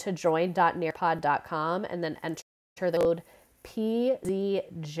go to join.nearpod.com and then enter the code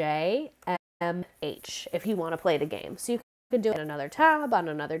PZJMH if you want to play the game. So you can do it on another tab, on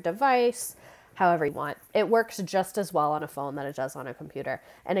another device, however you want. It works just as well on a phone that it does on a computer.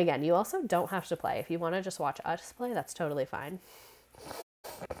 And again, you also don't have to play. If you want to just watch us play, that's totally fine.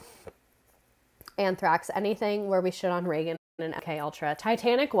 Anthrax, anything where we shit on Reagan and MK Ultra.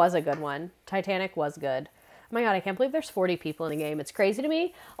 Titanic was a good one. Titanic was good. Oh my God, I can't believe there's 40 people in the game. It's crazy to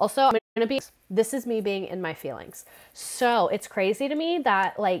me. Also, this is me being in my feelings. So it's crazy to me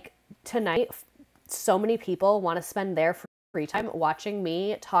that like tonight, so many people want to spend their free time watching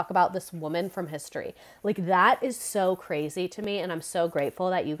me talk about this woman from history. Like that is so crazy to me. And I'm so grateful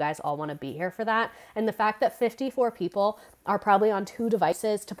that you guys all want to be here for that. And the fact that 54 people are probably on 2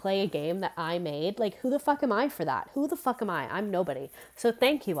 devices to play a game that I made. Like who the fuck am I for that? Who the fuck am I? I'm nobody. So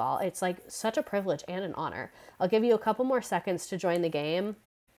thank you all. It's like such a privilege and an honor. I'll give you a couple more seconds to join the game.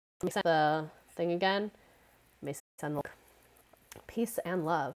 Let me send the thing again. Let me send the peace and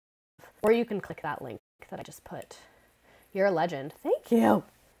love. Or you can click that link that I just put. You're a legend. Thank you.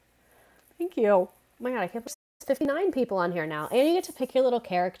 Thank you. Oh my God, I can't believe there's 59 people on here now. And you get to pick your little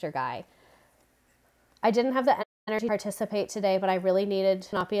character guy. I didn't have the energy to participate today, but I really needed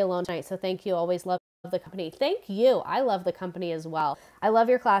to not be alone tonight. So thank you. Always love the company. Thank you. I love the company as well. I love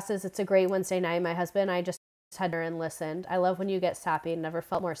your classes. It's a great Wednesday night. My husband and I just had dinner and listened. I love when you get sappy and never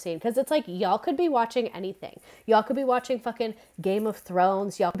felt more seen. Because it's like, y'all could be watching anything. Y'all could be watching fucking Game of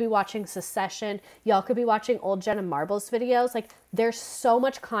Thrones. Y'all could be watching Succession. Y'all could be watching old Jenna Marbles videos. Like, there's so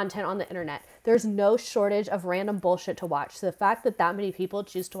much content on the internet. There's no shortage of random bullshit to watch. So the fact that that many people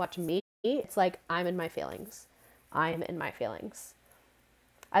choose to watch me, it's like, I'm in my feelings. I'm in my feelings.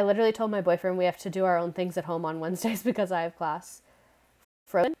 I literally told my boyfriend we have to do our own things at home on Wednesdays because I have class.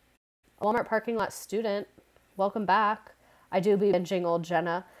 Frozen, Walmart parking lot student. Welcome back. I do be binging old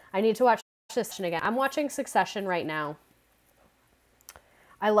Jenna. I need to watch this again. I'm watching Succession right now.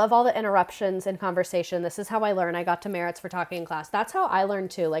 I love all the interruptions in conversation. This is how I learn. I got demerits for talking in class. That's how I learn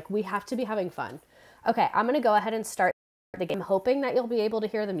too. Like, we have to be having fun. Okay, I'm going to go ahead and start the game, hoping that you'll be able to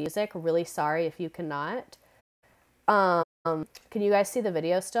hear the music. Really sorry if you cannot. Can you guys see the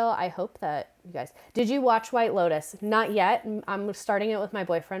video still? I hope that you guys... Did you watch White Lotus? Not yet. I'm starting it with my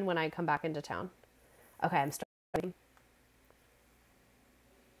boyfriend when I come back into town. Okay, I'm starting.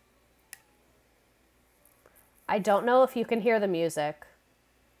 I don't know if you can hear the music.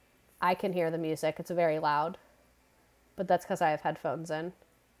 I can hear the music. It's very loud. But that's because I have headphones in.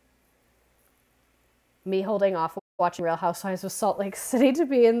 Me holding off watching Real Housewives of Salt Lake City to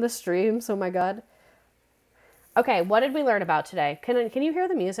be in the streams. Oh my God. Okay, what did we learn about today? Can you hear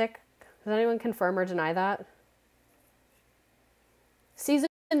the music? Does anyone confirm or deny that? Season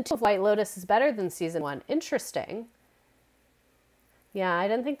 2 of White Lotus is better than season 1. Interesting. Yeah, I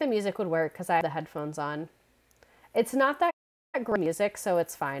didn't think the music would work because I had the headphones on. It's not that great music, so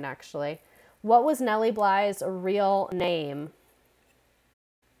it's fine, actually. What was Nellie Bly's real name?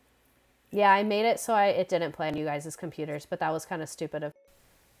 Yeah, I made it so it didn't play on you guys' computers, but that was kind of stupid of...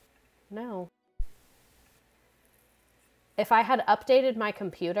 No. If I had updated my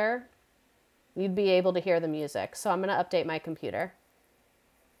computer, you'd be able to hear the music. So I'm going to update my computer.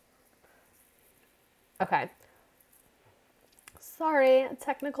 Okay. Sorry,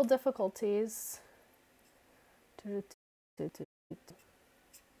 technical difficulties. Let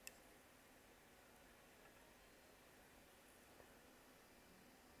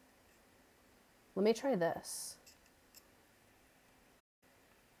me try this.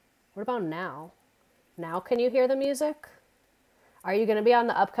 What about now? Now can you hear the music? Are you going to be on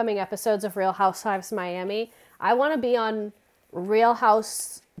the upcoming episodes of Real Housewives Miami? I want to be on Real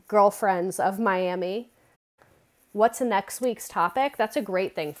House Girlfriends of Miami. What's next week's topic? That's a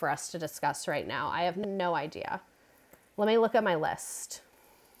great thing for us to discuss right now. I have no idea. Let me look at my list.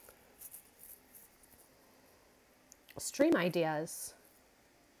 Stream ideas.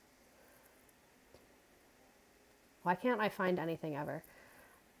 Why can't I find anything ever?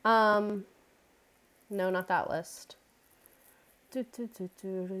 No, not that list.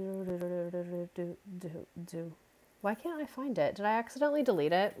 Why can't I find it? Did I accidentally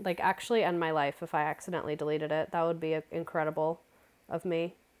delete it? Like, actually end my life if I accidentally deleted it. That would be incredible of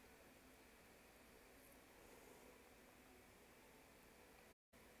me.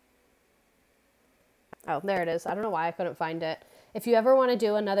 Oh, there it is. I don't know why I couldn't find it. If you ever want to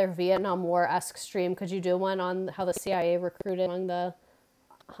do another Vietnam War-esque stream, could you do one on how the CIA recruited among the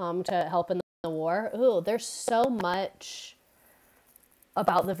to help in the war? Ooh, there's so much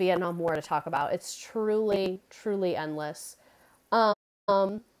about the Vietnam War to talk about. It's truly, truly endless. Oh,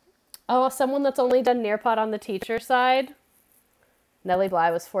 someone that's only done Nearpod on the teacher side. Nellie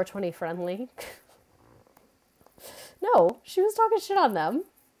Bly was 420 friendly. No, she was talking shit on them.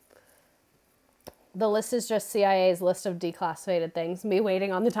 The list is just CIA's list of declassified things. Me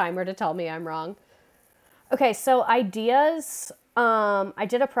waiting on the timer to tell me I'm wrong. Okay, so ideas. I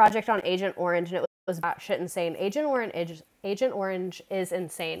did a project on Agent Orange and it was batshit insane. Agent Orange is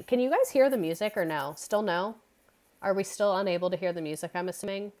insane. Can you guys hear the music or no? Still no? Are we still unable to hear the music, I'm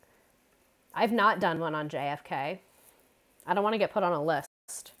assuming? I've not done one on JFK. I don't want to get put on a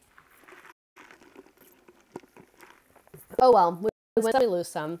list. Oh well, we win some, we lose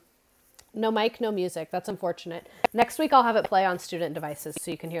some. No mic, no music. That's unfortunate. Next week I'll have it play on student devices so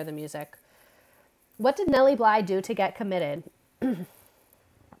you can hear the music. What did Nellie Bly do to get committed?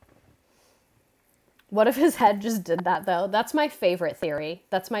 What if his head just did that, though? That's my favorite theory.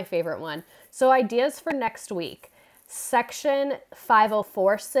 That's my favorite one. So ideas for next week. Section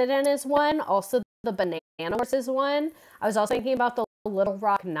 504 sit-in is one. Also, the Banana Wars is one. I was also thinking about the Little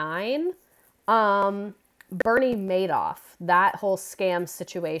Rock Nine. Bernie Madoff. That whole scam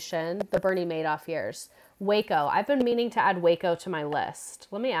situation. The Bernie Madoff years. Waco. I've been meaning to add Waco to my list.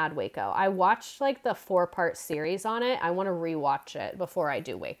 Let me add Waco. I watched like the 4-part series on it. I want to rewatch it before I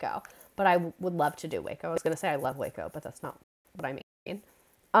do Waco. But I would love to do Waco. I was going to say I love Waco, but that's not what I mean.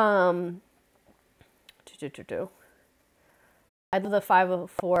 I love the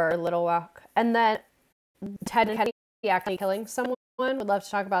 504 Little Rock. And then Ted and Kenny actually killing someone. Would love to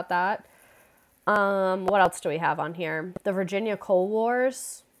talk about that. What else do we have on here? The Virginia Coal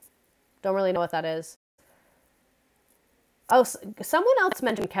Wars. Don't really know what that is. Oh, someone else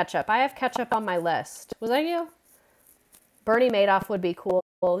mentioned ketchup. I have ketchup on my list. Was that you? Bernie Madoff would be cool.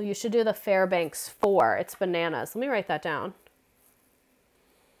 You should do the Fairbanks 4. It's bananas. Let me write that down.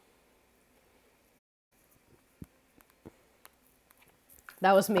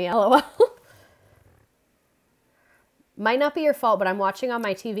 That was me, LOL. Might not be your fault, but I'm watching on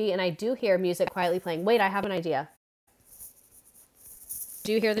my TV and I do hear music quietly playing. Wait, I have an idea.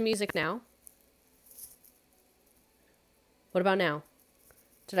 Do you hear the music now? What about now?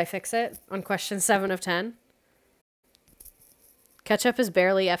 Did I fix it on question 7 of 10? Ketchup is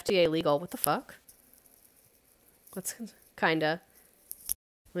barely FDA legal. What the fuck? That's kinda.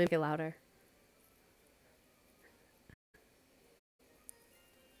 Let me make it louder.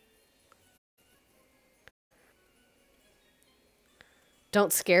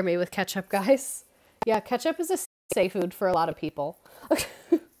 Don't scare me with ketchup, guys. Yeah, ketchup is a safe food for a lot of people.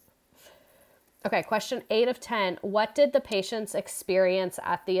 Okay, question 8 of 10. What did the patients experience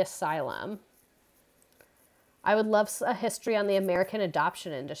at the asylum? I would love a history on the American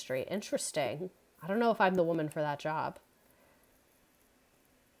adoption industry. Interesting. I don't know if I'm the woman for that job.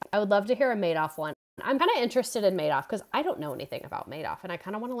 I would love to hear a Madoff one. I'm kind of interested in Madoff because I don't know anything about Madoff and I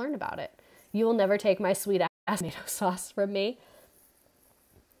kind of want to learn about it. You will never take my sweet ass tomato sauce from me.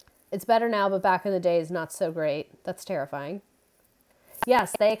 It's better now, but back in the days, not so great. That's terrifying.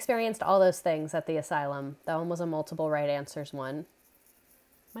 Yes, they experienced all those things at the asylum. That one was a multiple right answers one.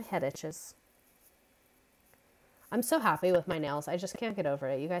 My head itches. I'm so happy with my nails. I just can't get over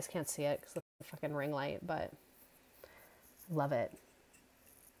it. You guys can't see it because of the fucking ring light, but I love it.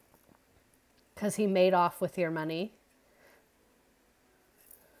 Because he made off with your money.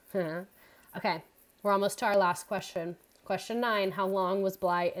 Okay, we're almost to our last question. Question 9, how long was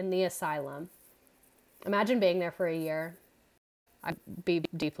Bly in the asylum? Imagine being there for a year. I'd be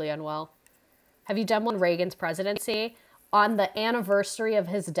deeply unwell. Have you done one Reagan's presidency? On the anniversary of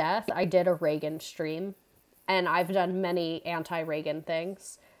his death, I did a Reagan stream. And I've done many anti-Reagan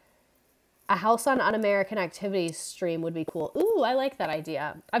things. A House on Un-American Activities stream would be cool. Ooh, I like that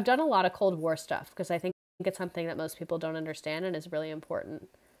idea. I've done a lot of Cold War stuff because I think it's something that most people don't understand and is really important.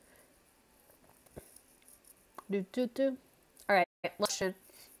 All right, question.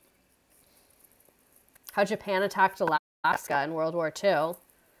 How Japan attacked Alaska in World War II. I'm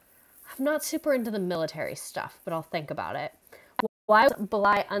not super into the military stuff, but I'll think about it. Why was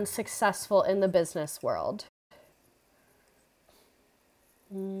Bly unsuccessful in the business world?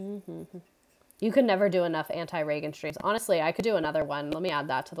 You could never do enough anti-Reagan streams. Honestly, I could do another one. Let me add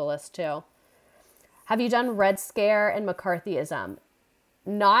that to the list too. Have you done Red Scare and McCarthyism?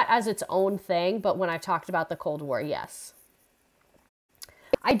 Not as its own thing, but when I've talked about the Cold War, yes.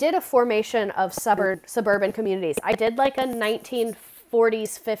 I did a formation of suburban communities. I did like a 1940s,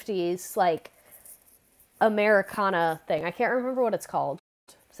 50s, like Americana thing. I can't remember what it's called.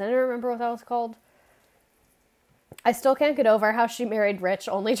 Does anyone remember what that was called? I still can't get over how she married Rich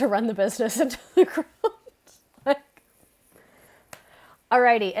only to run the business into the ground.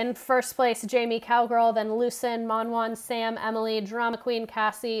 Alrighty, in first place, Jamie Cowgirl, then Lucin, Monwan, Sam, Emily, Drama Queen,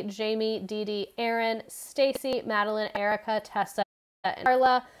 Cassie, Jamie, Dee Dee, Erin, Stacy, Madeline, Erica, Tessa, and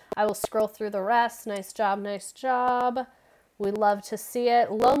Carla. I will scroll through the rest. Nice job, nice job. We love to see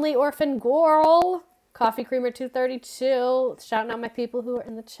it. Lonely Orphan Girl, Coffee Creamer 232, shouting out my people who are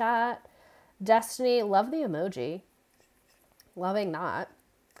in the chat. Destiny, love the emoji. Loving that.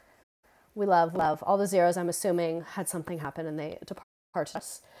 We love. All the zeros, I'm assuming, had something happen and they departed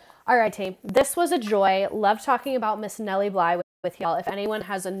us. All right, team. This was a joy. Love talking about Miss Nellie Bly with y'all. If anyone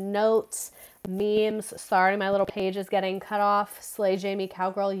has a notes, memes, sorry, my little page is getting cut off. Slay Jamie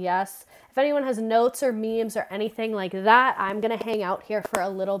Cowgirl, yes. If anyone has notes or memes or anything like that, I'm going to hang out here for a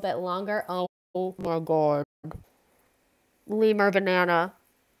little bit longer. Oh my God. Lemur banana.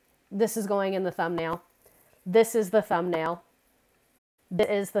 This is going in the thumbnail. This is the thumbnail. This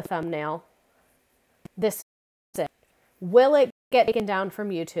is the thumbnail. This is it. Will it get taken down from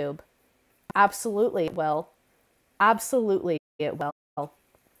YouTube? Absolutely it will. Absolutely it will.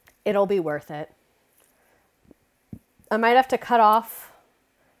 It'll be worth it. I might have to cut off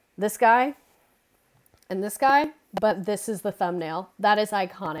this guy and this guy, but this is the thumbnail. That is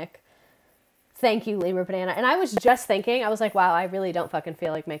iconic. Thank you, Lemur Banana. And I was just thinking, I was like, wow, I really don't fucking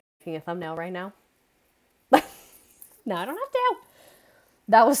feel like making a thumbnail right now. No, I don't have to.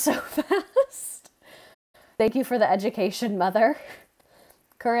 That was so fast. Thank you for the education, mother.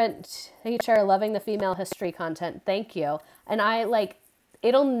 Current teacher, loving the female history content. Thank you. And I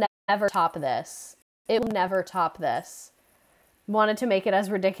it'll never top this. It will never top this. Wanted to make it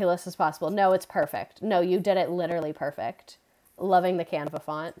as ridiculous as possible. No, it's perfect. No, you did it literally perfect. Loving the Canva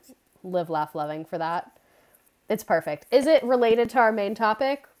font. Live, laugh, loving for that. It's perfect. Is it related to our main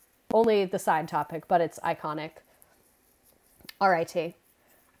topic? Only the side topic, but it's iconic. All right, T.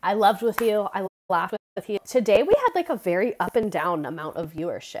 I loved with you. I laughed with you. Today we had a very up and down amount of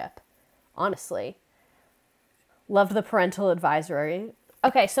viewership. Honestly. Loved the parental advisory.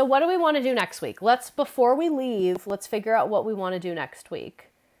 Okay, so what do we want to do next week? Before we leave, let's figure out what we want to do next week.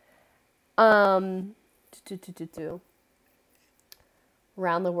 Around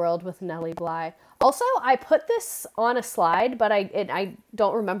the World with Nellie Bly. Also, I put this on a slide, but I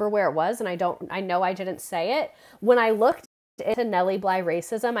don't remember where it was, and I know I didn't say it. When I looked into Nellie Bly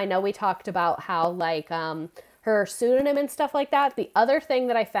racism, I know we talked about how her pseudonym and stuff like that. The other thing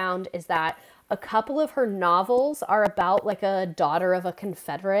that I found is that a couple of her novels are about a daughter of a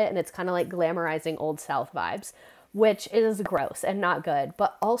Confederate, and it's kind of glamorizing Old South vibes, which is gross and not good.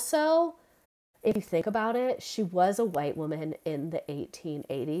 But also, if you think about it, she was a white woman in the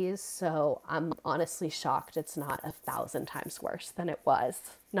 1880s, so I'm honestly shocked it's not 1,000 times worse than it was.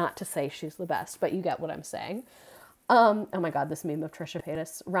 Not to say she's the best, but you get what I'm saying. Oh my God, this meme of Trisha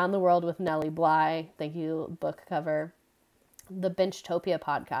Paytas. Round the World with Nellie Bly. Thank you, book cover. the Benchtopia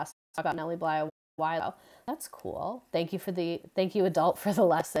podcast about Nellie Bly a while ago. That's cool. Thank you adult for the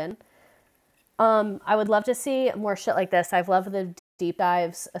lesson. I would love to see more shit like this. I've loved the deep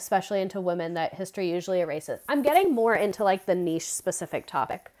dives, especially into women that history usually erases. I'm getting more into like the niche specific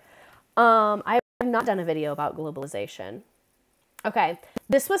topic. I have not done a video about globalization. Okay,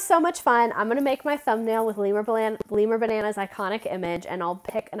 this was so much fun. I'm going to make my thumbnail with Lemur Banana's iconic image, and I'll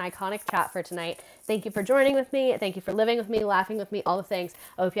pick an iconic chat for tonight. Thank you for joining with me. Thank you for living with me, laughing with me, all the things.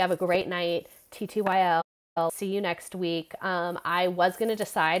 I hope you have a great night. TTYL. I'll see you next week. I was going to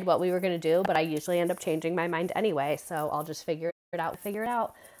decide what we were going to do, but I usually end up changing my mind anyway, so I'll just figure it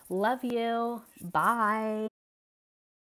out. Love you. Bye.